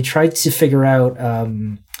we tried to figure out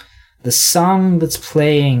the song that's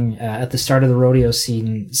playing at the start of the rodeo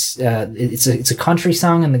scene. It's a country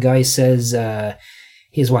song, and the guy says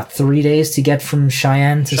he has 3 days to get from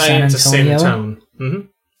Cheyenne to San Antonio.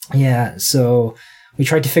 Mm-hmm. Yeah, so we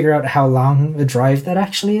tried to figure out how long a drive that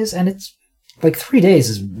actually is, and it's like 3 days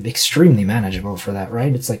is extremely manageable for that,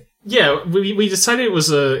 right? It's like, yeah, we decided it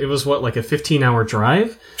was a 15-hour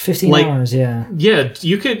drive. 15 hours, yeah. Yeah,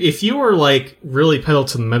 you could, if you were like really pedal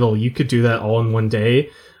to the metal, you could do that all in one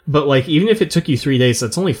day. But like, even if it took you 3 days,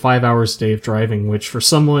 that's only 5 hours a day of driving, which for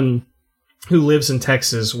someone who lives in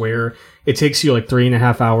Texas, where it takes you like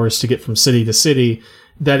 3.5 hours to get from city to city,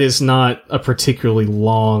 that is not a particularly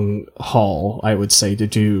long haul, I would say, to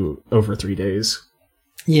do over 3 days.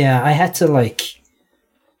 Yeah, I had to like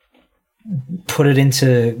put it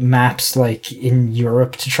into maps like in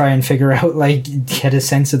Europe to try and figure out, like, get a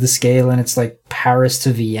sense of the scale, and it's like Paris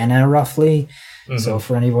to Vienna roughly. Mm-hmm. So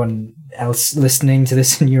for anyone else listening to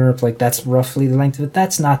this in Europe, like, that's roughly the length of it.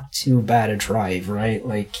 That's not too bad a drive, right?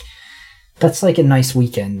 Like, that's like a nice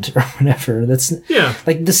weekend or whatever. That's, yeah,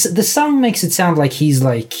 like, the song makes it sound like he's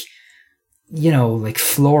like, like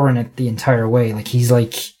flooring it the entire way. Like, he's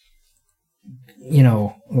like,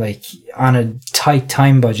 like on a tight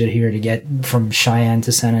time budget here to get from Cheyenne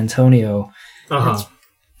to San Antonio.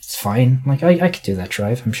 It's fine. Like, I could do that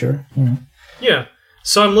drive, I'm sure. Yeah.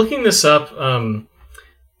 So I'm looking this up,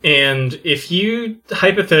 and if you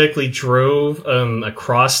hypothetically drove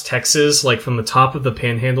across Texas, like from the top of the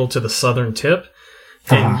Panhandle to the southern tip,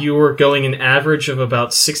 and you were going an average of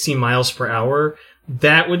about 60 miles per hour,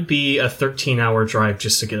 that would be a 13-hour drive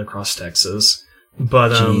just to get across Texas. But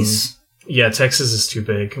Jeez. Yeah, Texas is too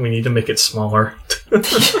big. We need to make it smaller.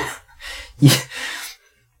 Yeah.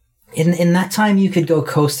 In that time, you could go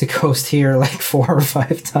coast to coast here like 4 or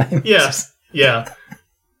 5 times. Yeah.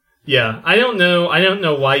 I don't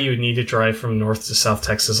know why you would need to drive from North to South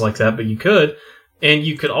Texas like that, but you could. And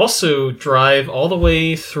you could also drive all the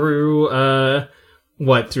way through,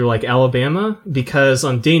 through like Alabama? Because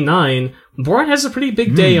on day 9, Borat has a pretty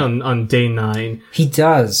big day on day 9. He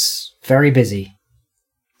does. Very busy.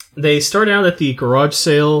 They start out at the garage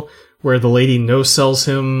sale where the lady no-sells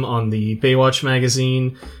him on the Baywatch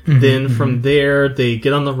magazine. Mm-hmm, then from there, they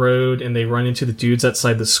get on the road and they run into the dudes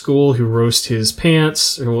outside the school who roast his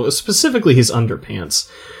pants, or specifically his underpants.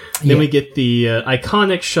 Then we get the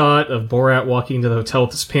iconic shot of Borat walking to the hotel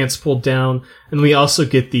with his pants pulled down, and we also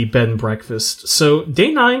get the bed and breakfast. So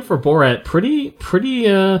day 9 for Borat, pretty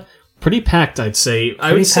packed, I'd say.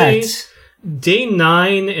 I would say day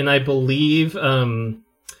 9, and I believe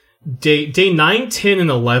Day 9, 10,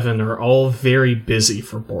 and 11 are all very busy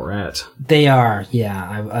for Borat. They are, yeah.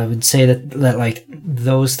 I would say that like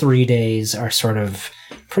those 3 days are sort of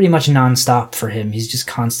pretty much nonstop for him. He's just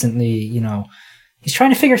constantly, he's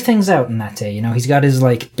trying to figure things out in that day. He's got his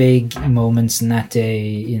like big moments in that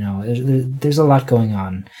day. There's a lot going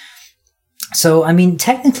on. So I mean,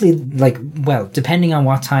 technically, like, well, depending on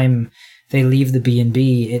what time they leave the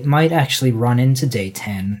B&B, it might actually run into day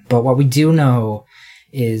 10. But what we do know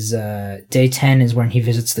is day 10 is when he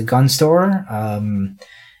visits the gun store,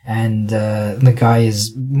 and the guy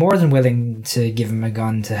is more than willing to give him a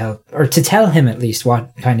gun to help, or to tell him at least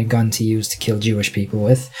what kind of gun to use to kill Jewish people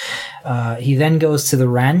with. He then goes to the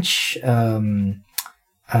ranch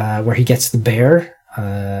where he gets the bear,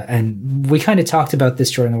 and we kind of talked about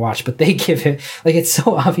this during the watch, but they give it, like, it's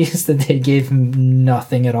so obvious that they gave him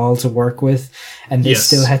nothing at all to work with, and they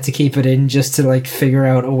still had to keep it in just to like figure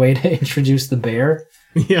out a way to introduce the bear.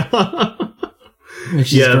 Yeah.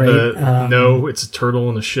 Which is great. No, it's a turtle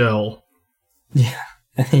in a shell. Yeah.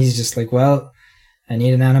 And he's just like, well, I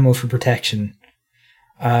need an animal for protection.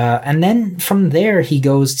 And then from there, he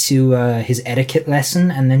goes to his etiquette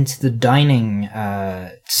lesson, and then to the dining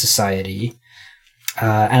society.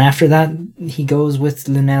 And after that, he goes with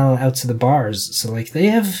Luenell out to the bars. So, like,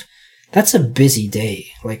 that's a busy day.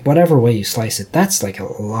 Like, whatever way you slice it, that's like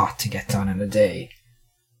a lot to get done in a day.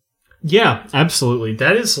 Yeah, absolutely.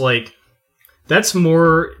 That's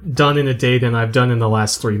more done in a day than I've done in the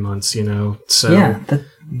last 3 months, So yeah,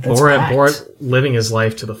 Borat living his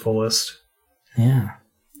life to the fullest. Yeah.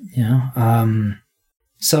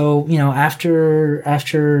 So, after,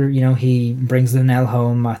 he brings the Nell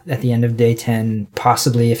home at the end of day 10,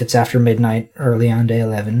 possibly if it's after midnight, early on day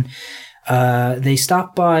 11, they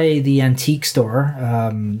stop by the antique store,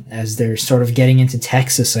 as they're sort of getting into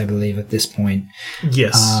Texas, I believe, at this point.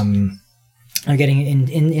 Yes. Are getting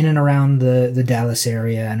in and around the Dallas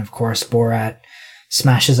area, and of course Borat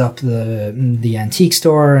smashes up the antique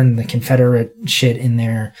store and the Confederate shit in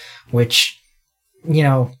there, which,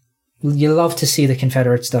 you love to see the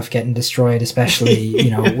Confederate stuff getting destroyed, especially,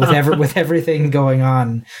 with everything going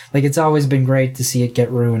on. Like, it's always been great to see it get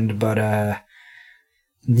ruined, but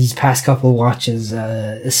these past couple watches,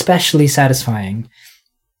 especially satisfying.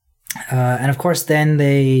 And of course, then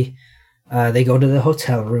they go to the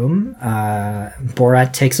hotel room.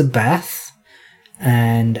 Borat takes a bath,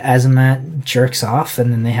 and Azamat jerks off,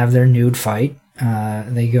 and then they have their nude fight.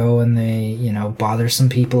 They go and they, bother some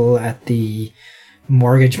people at the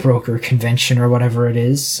mortgage broker convention or whatever it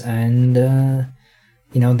is, and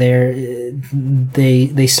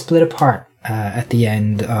they split apart at the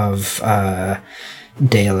end of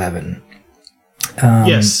day 11.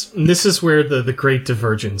 Yes, this is where the great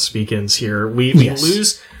divergence begins here. We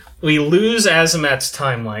lose Azamat's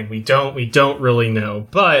timeline. We don't really know,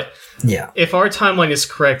 but if our timeline is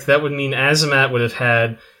correct, that would mean Azamat would have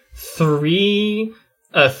had 3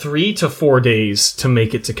 to 4 days to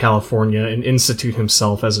make it to California and institute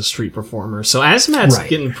himself as a street performer. So Azamat's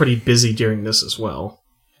getting pretty busy during this as well.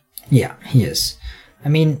 Yeah, he is. I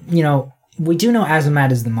mean, we do know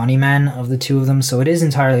Azamat is the money man of the two of them, so it is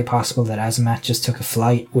entirely possible that Azamat just took a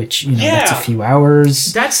flight, which, that's a few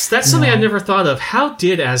hours. That's something I never thought of. How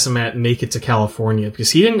did Azamat make it to California?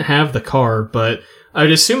 Because he didn't have the car, but I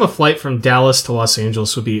would assume a flight from Dallas to Los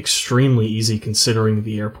Angeles would be extremely easy considering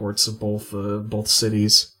the airports of both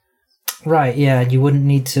cities. Right, yeah, you wouldn't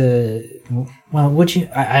need to... Well, would you...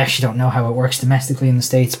 I actually don't know how it works domestically in the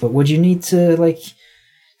States, but would you need to,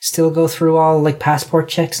 still go through all, passport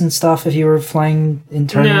checks and stuff if you were flying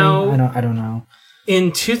internally? No. I don't know.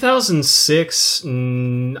 In 2006,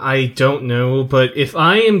 I don't know, but if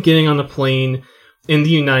I am getting on a plane in the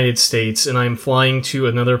United States and I'm flying to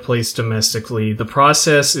another place domestically, the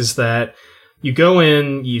process is that you go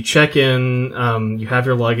in, you check in, you have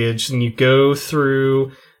your luggage, and you go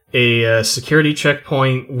through a security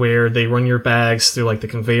checkpoint where they run your bags through the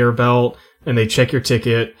conveyor belt and they check your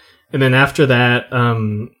ticket. And then after that,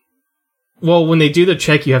 when they do the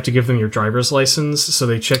check, you have to give them your driver's license. So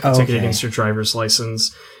they check the ticket against your driver's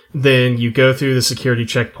license. Then you go through the security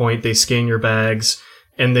checkpoint, they scan your bags,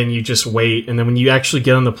 and then you just wait. And then when you actually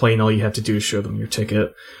get on the plane, all you have to do is show them your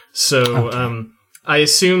ticket. So I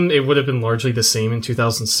assume it would have been largely the same in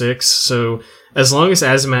 2006. So as long as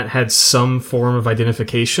Azamat had some form of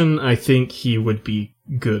identification, I think he would be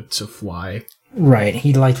good to fly. Right.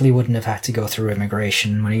 He likely wouldn't have had to go through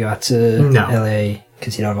immigration when he got to LA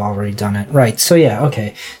because he'd have already done it. Right. So yeah,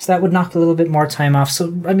 okay. So that would knock a little bit more time off.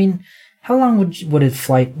 So, I mean, how long would a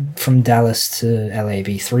flight from Dallas to LA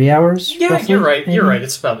be? 3 hours? Yeah, roughly, you're right. maybe? You're right.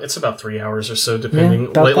 It's about 3 hours or so, depending.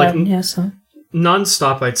 Yeah, about that. So.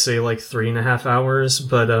 Non-stop, I'd say 3.5 hours,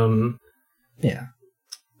 but yeah.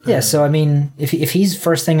 Yeah, so I mean, if he's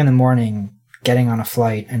first thing in the morning getting on a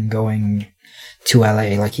flight and going to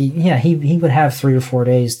LA, he would have 3 or 4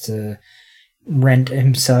 days to rent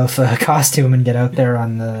himself a costume and get out there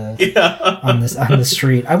on the on the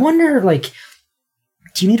street. I wonder,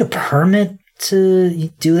 do you need a permit to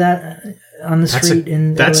do that on the street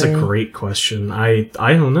in LA? That's a great question. I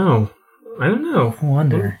don't know. I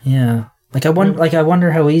wonder. Yeah. I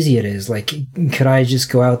wonder how easy it is. Could I just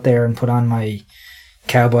go out there and put on my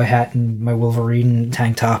cowboy hat and my Wolverine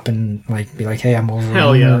tank top and be like, hey, I'm Wolverine?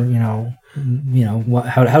 Hell yeah. Or,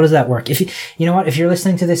 how does that work? If if you're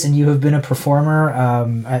listening to this and you have been a performer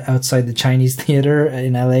outside the Chinese theater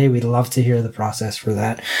in LA, we'd love to hear the process for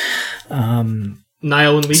that.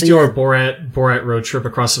 Niall, when we do our Borat road trip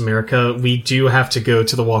across America, we do have to go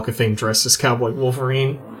to the Walk of Fame dressed as Cowboy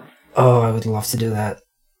Wolverine. Oh, I would love to do that.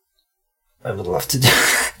 I would love to do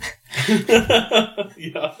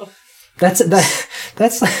Yeah. That's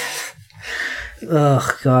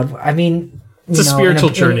oh God. I mean, it's a spiritual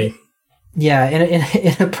journey.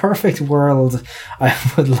 In a perfect world, I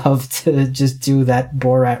would love to just do that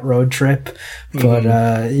Borat road trip, but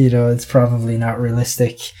it's probably not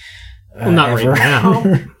realistic. Not ever. Right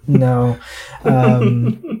now. No.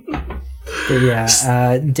 But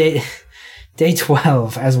yeah, day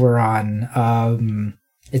 12 as we're on.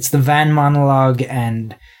 It's the van monologue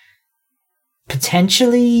and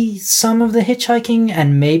potentially some of the hitchhiking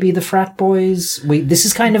and maybe the frat boys. This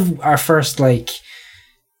is kind of our first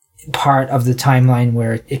part of the timeline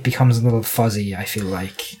where it becomes a little fuzzy, I feel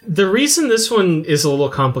like. The reason this one is a little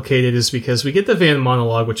complicated is because we get the van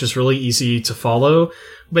monologue, which is really easy to follow,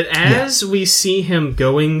 but as we see him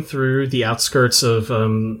going through the outskirts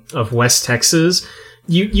of West Texas,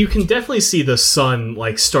 you can definitely see the sun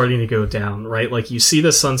like starting to go down, right? Like you see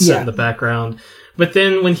the sunset in the background, but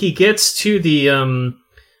then when he gets to the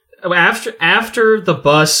after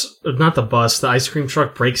the ice cream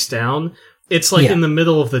truck breaks down, it's like in the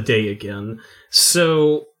middle of the day again.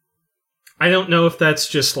 So I don't know if that's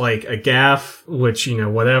just like a gaffe, which,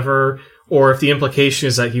 whatever, or if the implication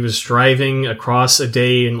is that he was driving across a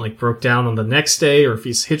day and like broke down on the next day, or if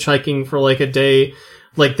he's hitchhiking for like a day.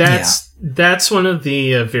 Like that's one of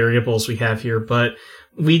the variables we have here, but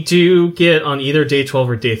we do get on either day 12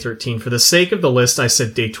 or day 13. For the sake of the list, I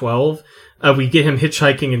said day 12. We get him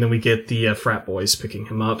hitchhiking, and then we get the frat boys picking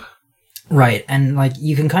him up. Right, and like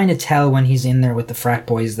you can kind of tell when he's in there with the frat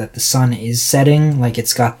boys that the sun is setting. Like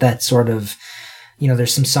it's got that sort of,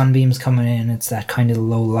 there's some sunbeams coming in. It's that kind of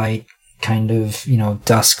low light, kind of,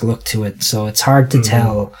 dusk look to it. So it's hard to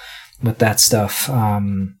tell with that stuff.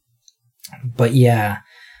 But yeah,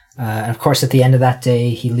 of course, at the end of that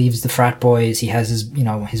day, he leaves the frat boys. He has his,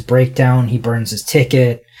 his breakdown. He burns his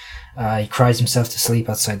ticket. He cries himself to sleep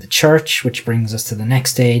outside the church, which brings us to the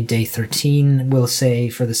next day, day 13, we'll say,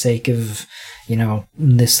 for the sake of,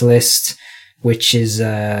 this list, which is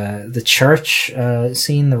the church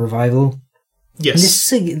scene, the revival.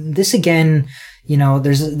 Yes. And this again,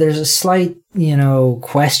 there's a slight,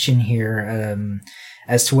 question here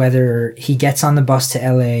as to whether he gets on the bus to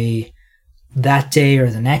LA that day or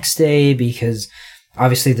the next day, because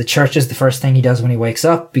obviously the church is the first thing he does when he wakes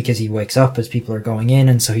up, because he wakes up as people are going in,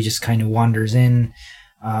 and so he just kind of wanders in.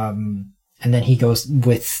 And then he goes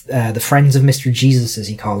with the Friends of Mr. Jesus, as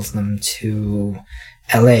he calls them, to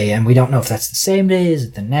LA. And we don't know if that's the same day, is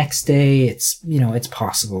it the next day? It's, it's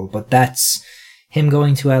possible. But that's him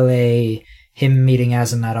going to LA, him meeting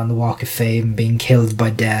Azamat on the Walk of Fame, being killed by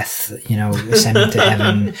death, ascending to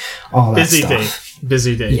heaven, all that stuff.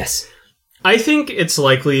 Busy day. Yes. I think it's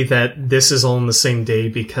likely that this is all on the same day,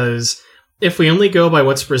 because if we only go by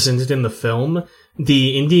what's presented in the film,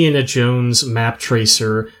 the Indiana Jones map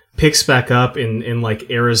tracer picks back up in like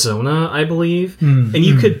Arizona, I believe. And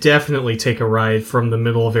you could definitely take a ride from the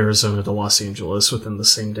middle of Arizona to Los Angeles within the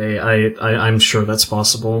same day. I'm sure that's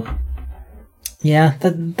possible. Yeah,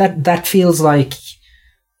 that feels like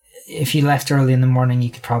if you left early in the morning, you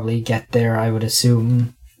could probably get there, I would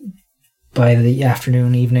assume, by the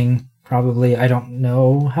afternoon, evening. Probably. I don't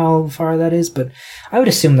know how far that is, but I would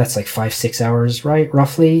assume that's like 5-6 hours, right?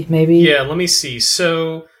 Roughly, maybe? Yeah, let me see.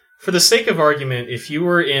 So, for the sake of argument, if you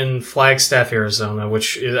were in Flagstaff, Arizona,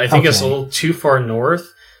 which I think is a little too far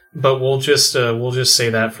north, but we'll just say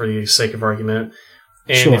that for the sake of argument.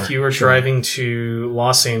 And if you were driving to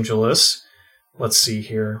Los Angeles, let's see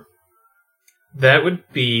here. That would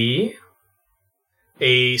be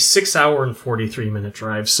a 6 hour and 43-minute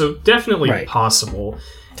drive. So definitely possible.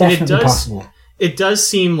 Definitely possible. It does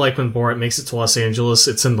seem like when Borat makes it to Los Angeles,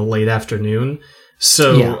 it's in the late afternoon.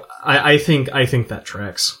 So I think that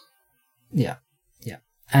tracks. Yeah.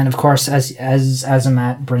 And of course, as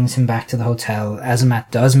Azamat brings him back to the hotel, Azamat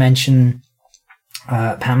does mention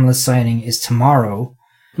Pamela's signing is tomorrow,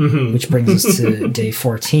 which brings us to day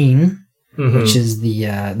 14, which is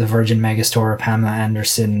the Virgin Megastore, Pamela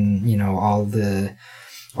Anderson, all the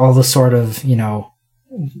sort of,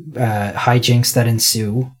 hijinks that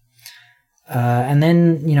ensue. And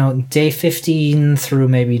then, day 15 through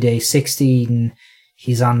maybe day 16,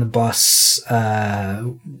 he's on the bus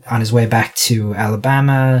on his way back to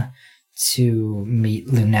Alabama to meet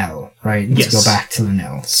Lunel, right? Yes. To go back to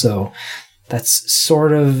Lunel. So that's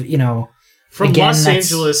sort of, From Los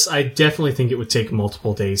Angeles, I definitely think it would take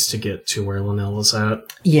multiple days to get to where Lunel is at.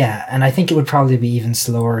 Yeah, and I think it would probably be even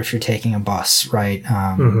slower if you're taking a bus, right?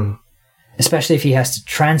 Especially if he has to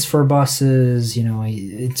transfer buses,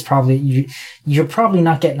 it's probably you're probably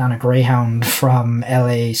not getting on a Greyhound from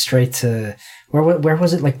LA straight to where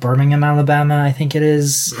was it, like Birmingham, Alabama, I think it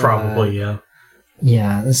is. Probably, yeah.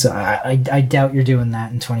 Yeah, so I doubt you're doing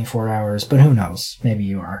that in 24 hours, but who knows? Maybe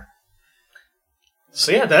you are.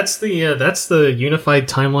 So yeah, that's the unified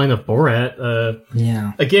timeline of Borat.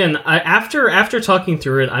 Yeah. Again, after talking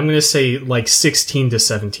through it, I'm going to say like 16 to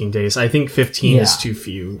 17 days. I think 15 is too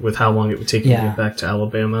few with how long it would take you to get back to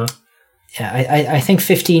Alabama. Yeah, I think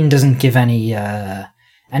 15 doesn't give any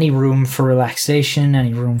room for relaxation,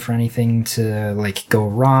 any room for anything to like go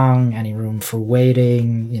wrong, any room for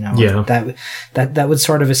waiting. That would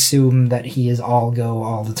sort of assume that he is all go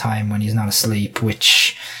all the time when he's not asleep,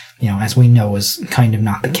 which as we know, is kind of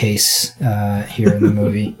not the case here in the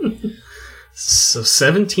movie. So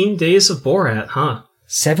 17 days of Borat, huh?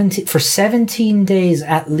 17 days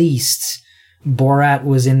at least, Borat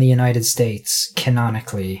was in the United States,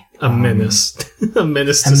 canonically. A menace. A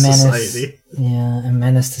menace to society. Yeah, a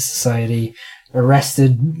menace to society.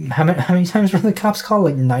 Arrested, how many times were the cops called?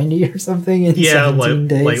 Like 90 or something in 17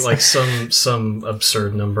 days? Like some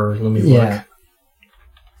absurd number. Let me look.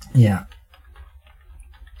 Yeah.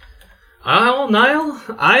 Niall,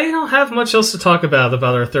 I don't have much else to talk about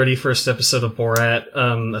our 31st episode of Borat,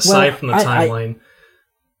 aside from the timeline.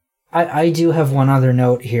 I do have one other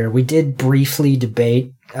note here. We did briefly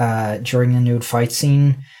debate during the nude fight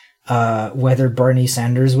scene whether Bernie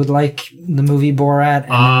Sanders would like the movie Borat,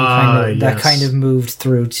 and that kind of moved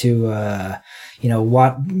through to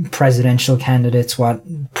what presidential candidates, what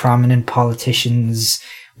prominent politicians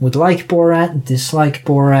would like Borat, dislike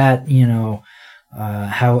Borat,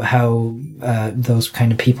 how those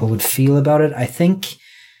kind of people would feel about it. I think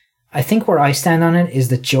where I stand on it is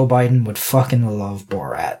that Joe Biden would fucking love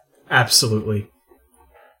Borat. Absolutely.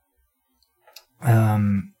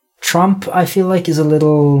 Trump, I feel like, is a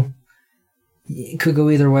little... It could go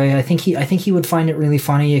either way. I think he would find it really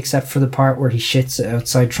funny, except for the part where he shits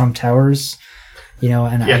outside Trump Towers.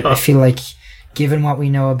 I feel like, given what we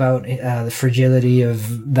know about the fragility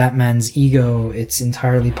of that man's ego, it's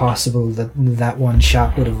entirely possible that one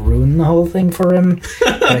shot would have ruined the whole thing for him.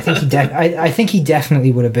 But I think he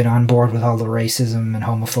definitely would have been on board with all the racism and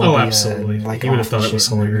homophobia. Oh, absolutely. He would have thought it was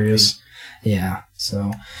hilarious. Yeah.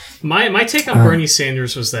 So my take on Bernie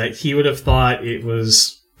Sanders was that he would have thought it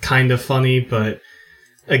was kind of funny, but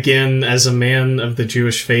again, as a man of the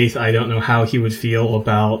Jewish faith, I don't know how he would feel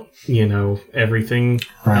about, everything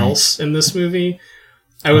else in this movie.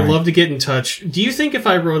 I would love to get in touch. Do you think if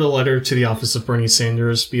I wrote a letter to the office of Bernie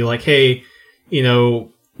Sanders, be like, hey,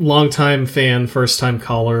 longtime fan, first time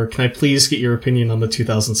caller, can I please get your opinion on the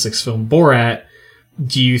 2006 film Borat?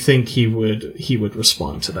 Do you think he would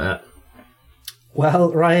respond to that?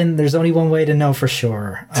 Well, Ryan, there's only one way to know for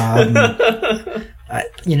sure. I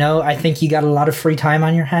think you got a lot of free time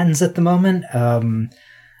on your hands at the moment.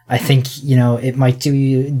 I think, it might do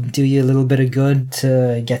you a little bit of good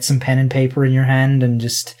to get some pen and paper in your hand and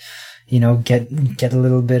just, get a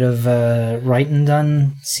little bit of writing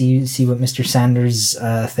done. See what Mr. Sanders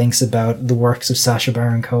thinks about the works of Sacha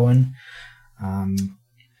Baron Cohen.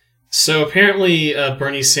 So apparently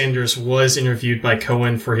Bernie Sanders was interviewed by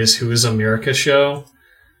Cohen for his Who is America show.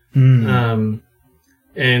 And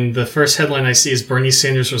the first headline I see is Bernie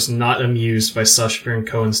Sanders was not amused by Sacha Baron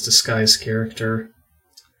Cohen's disguised character.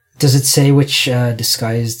 Does it say which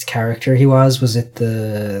disguised character he was? Was it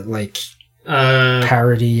the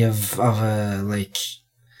parody of a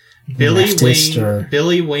Billy leftist Wayne or...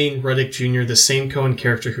 Billy Wayne Ruddick Jr., the same Cohen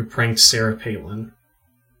character who pranked Sarah Palin?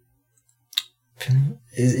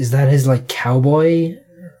 Is that his cowboy?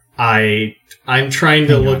 I'm trying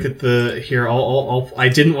to look at the here. I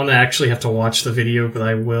didn't want to actually have to watch the video, but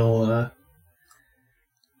I will.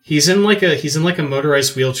 He's in a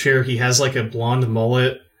motorized wheelchair. He has a blonde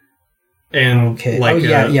mullet and okay. A leather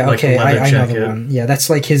jacket. I know the one. Yeah, that's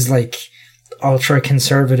his ultra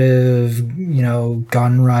conservative,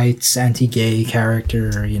 gun rights, anti-gay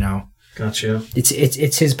character. Gotcha.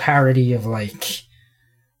 It's his parody of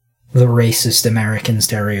the racist American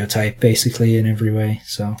stereotype, basically, in every way.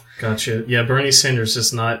 So gotcha. Yeah, Bernie Sanders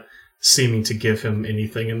is not seeming to give him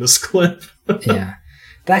anything in this clip. Yeah,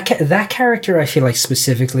 that character, I feel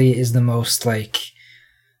specifically is the most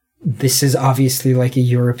this is obviously a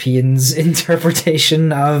European's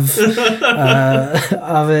interpretation of it.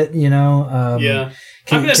 Yeah,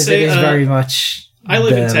 I'm gonna say it is very much. I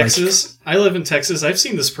live in Texas. I've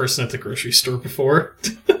seen this person at the grocery store before.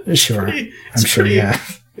 Sure, I'm sure. Yeah.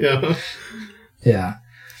 Yeah. Yeah.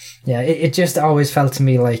 Yeah. It just always felt to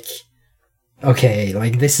me okay,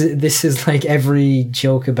 this is every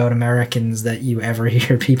joke about Americans that you ever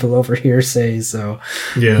hear people over here say. So,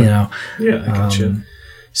 yeah. Yeah, I gotcha.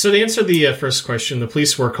 So to answer the first question, the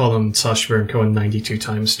police were called on Sacha Baron Cohen 92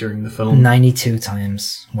 times during the film. 92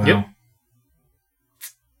 times. Wow. Yep.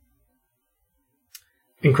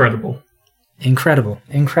 Incredible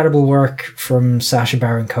work from Sacha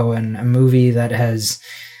Baron Cohen, a movie that has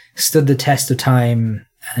stood the test of time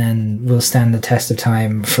and will stand the test of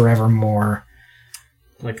time forevermore.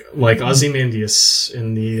 Like Ozymandias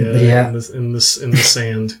in the in the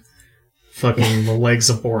sand, fucking the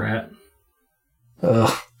legs of Borat.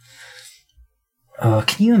 Ugh.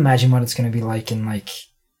 Can you imagine what it's going to be like in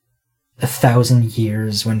 1,000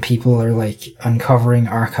 years when people are uncovering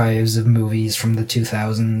archives of movies from the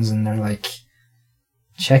 2000s and they're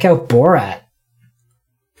check out Borat.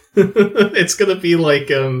 It's gonna be like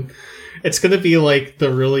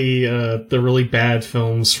the really bad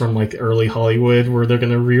films from like early Hollywood where they're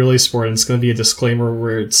gonna re-release for it, and it's gonna be a disclaimer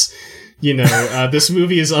where it's, this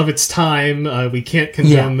movie is of its time. We can't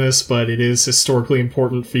condone this, but it is historically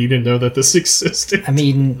important for you to know that this existed. I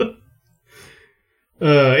mean,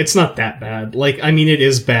 it's not that bad. Like, I mean, it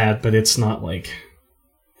is bad, but it's not like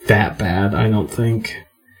that bad, I don't think.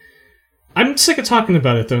 I'm sick of talking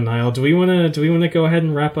about it though, Niall. Do we want to go ahead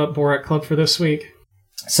and wrap up Borat Club for this week?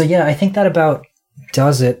 So yeah, I think that about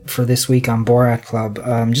does it for this week on Borat Club.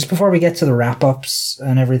 Just before we get to the wrap-ups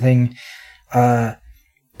and everything,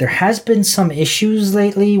 there has been some issues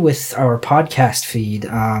lately with our podcast feed.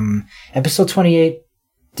 Episode 28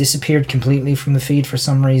 disappeared completely from the feed for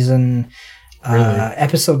some reason. Really?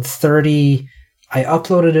 Episode 30, I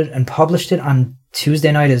uploaded it and published it on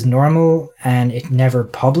Tuesday night as normal, and it never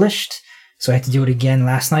published. So I had to do it again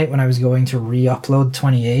last night when I was going to re-upload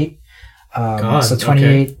 28. So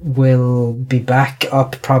 28 will be back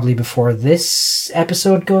up probably before this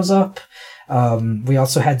episode goes up. We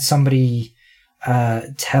also had somebody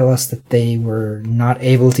tell us that they were not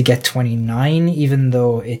able to get 29, even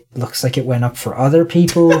though it looks like it went up for other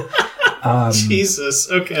people. Jesus,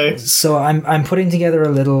 okay. So I'm putting together a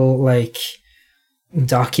little like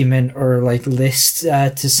document or like list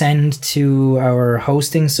to send to our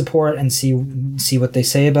hosting support and see what they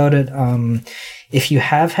say about it. If you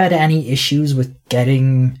have had any issues with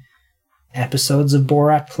getting episodes of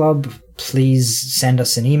Borat Club, please send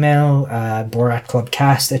us an email,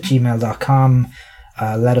 boratclubcast@gmail.com.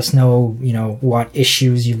 Let us know, what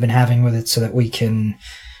issues you've been having with it so that we can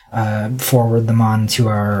forward them on to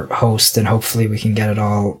our host, and hopefully we can get it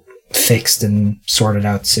all fixed and sorted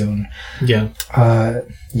out soon. Yeah. But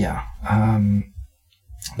yeah,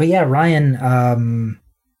 Ryan,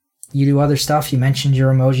 you do other stuff. You mentioned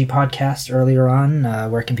your emoji podcast earlier on.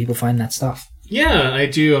 Where can people find that stuff? Yeah, I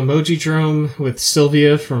do Emoji Drome with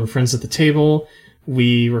Sylvia from Friends at the Table.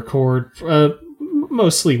 We record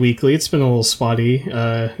mostly weekly. It's been a little spotty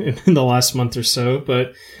in the last month or so,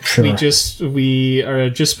 but sure. We are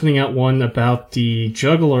just putting out one about the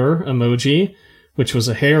juggler emoji, which was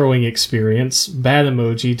a harrowing experience. Bad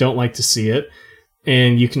emoji, don't like to see it.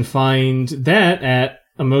 And you can find that at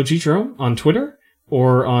Emoji Drome on Twitter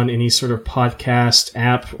or on any sort of podcast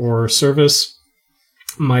app or service.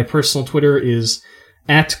 My personal Twitter is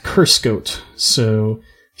 @CurseGoat. So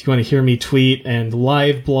if you want to hear me tweet and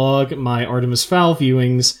live blog my Artemis Fowl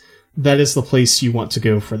viewings, that is the place you want to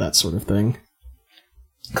go for that sort of thing.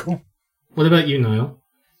 Cool. What about you, Niall?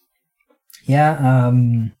 Yeah,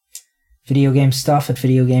 video game stuff at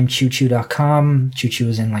videogamechoochoo.com. Choo-choo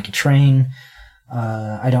is in like a train.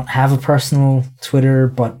 I don't have a personal Twitter,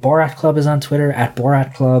 but Borat Club is on Twitter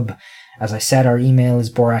 @Borat Club. As I said, our email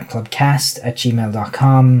is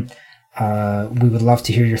boratclubcast@gmail.com. We would love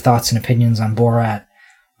to hear your thoughts and opinions on Borat.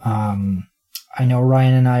 I know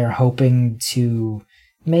Ryan and I are hoping to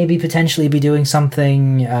maybe potentially be doing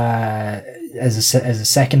something as a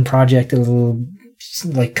second project, a little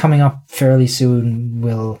like coming up fairly soon.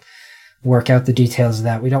 We'll work out the details of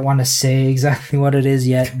that. We don't want to say exactly what it is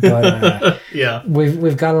yet, but yeah,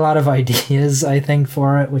 we've got a lot of ideas, I think,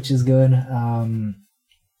 for it, which is good.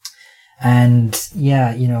 And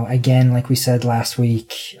yeah, again, like we said last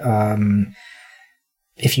week,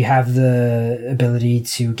 if you have the ability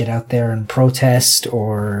to get out there and protest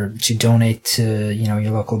or to donate to,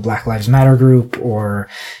 your local Black Lives Matter group or,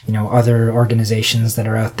 other organizations that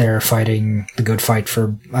are out there fighting the good fight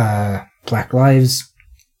for Black lives,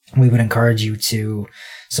 we would encourage you to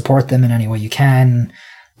support them in any way you can.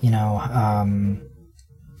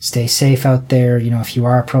 Stay safe out there. If you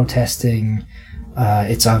are protesting,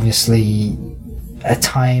 it's obviously a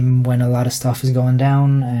time when a lot of stuff is going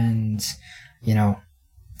down, and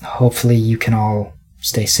hopefully you can all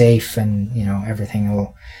stay safe, and everything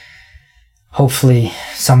will hopefully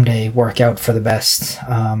someday work out for the best.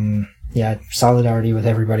 Solidarity with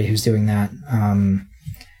everybody who's doing that.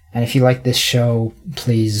 And if you like this show,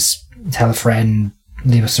 please tell a friend,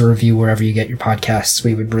 leave us a review wherever you get your podcasts.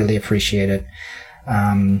 We would really appreciate it.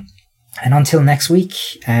 And until next week,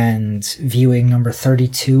 and viewing number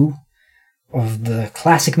 32 of the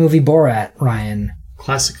classic movie Borat, Ryan.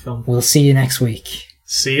 Classic film. We'll see you next week.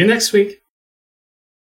 See you next week.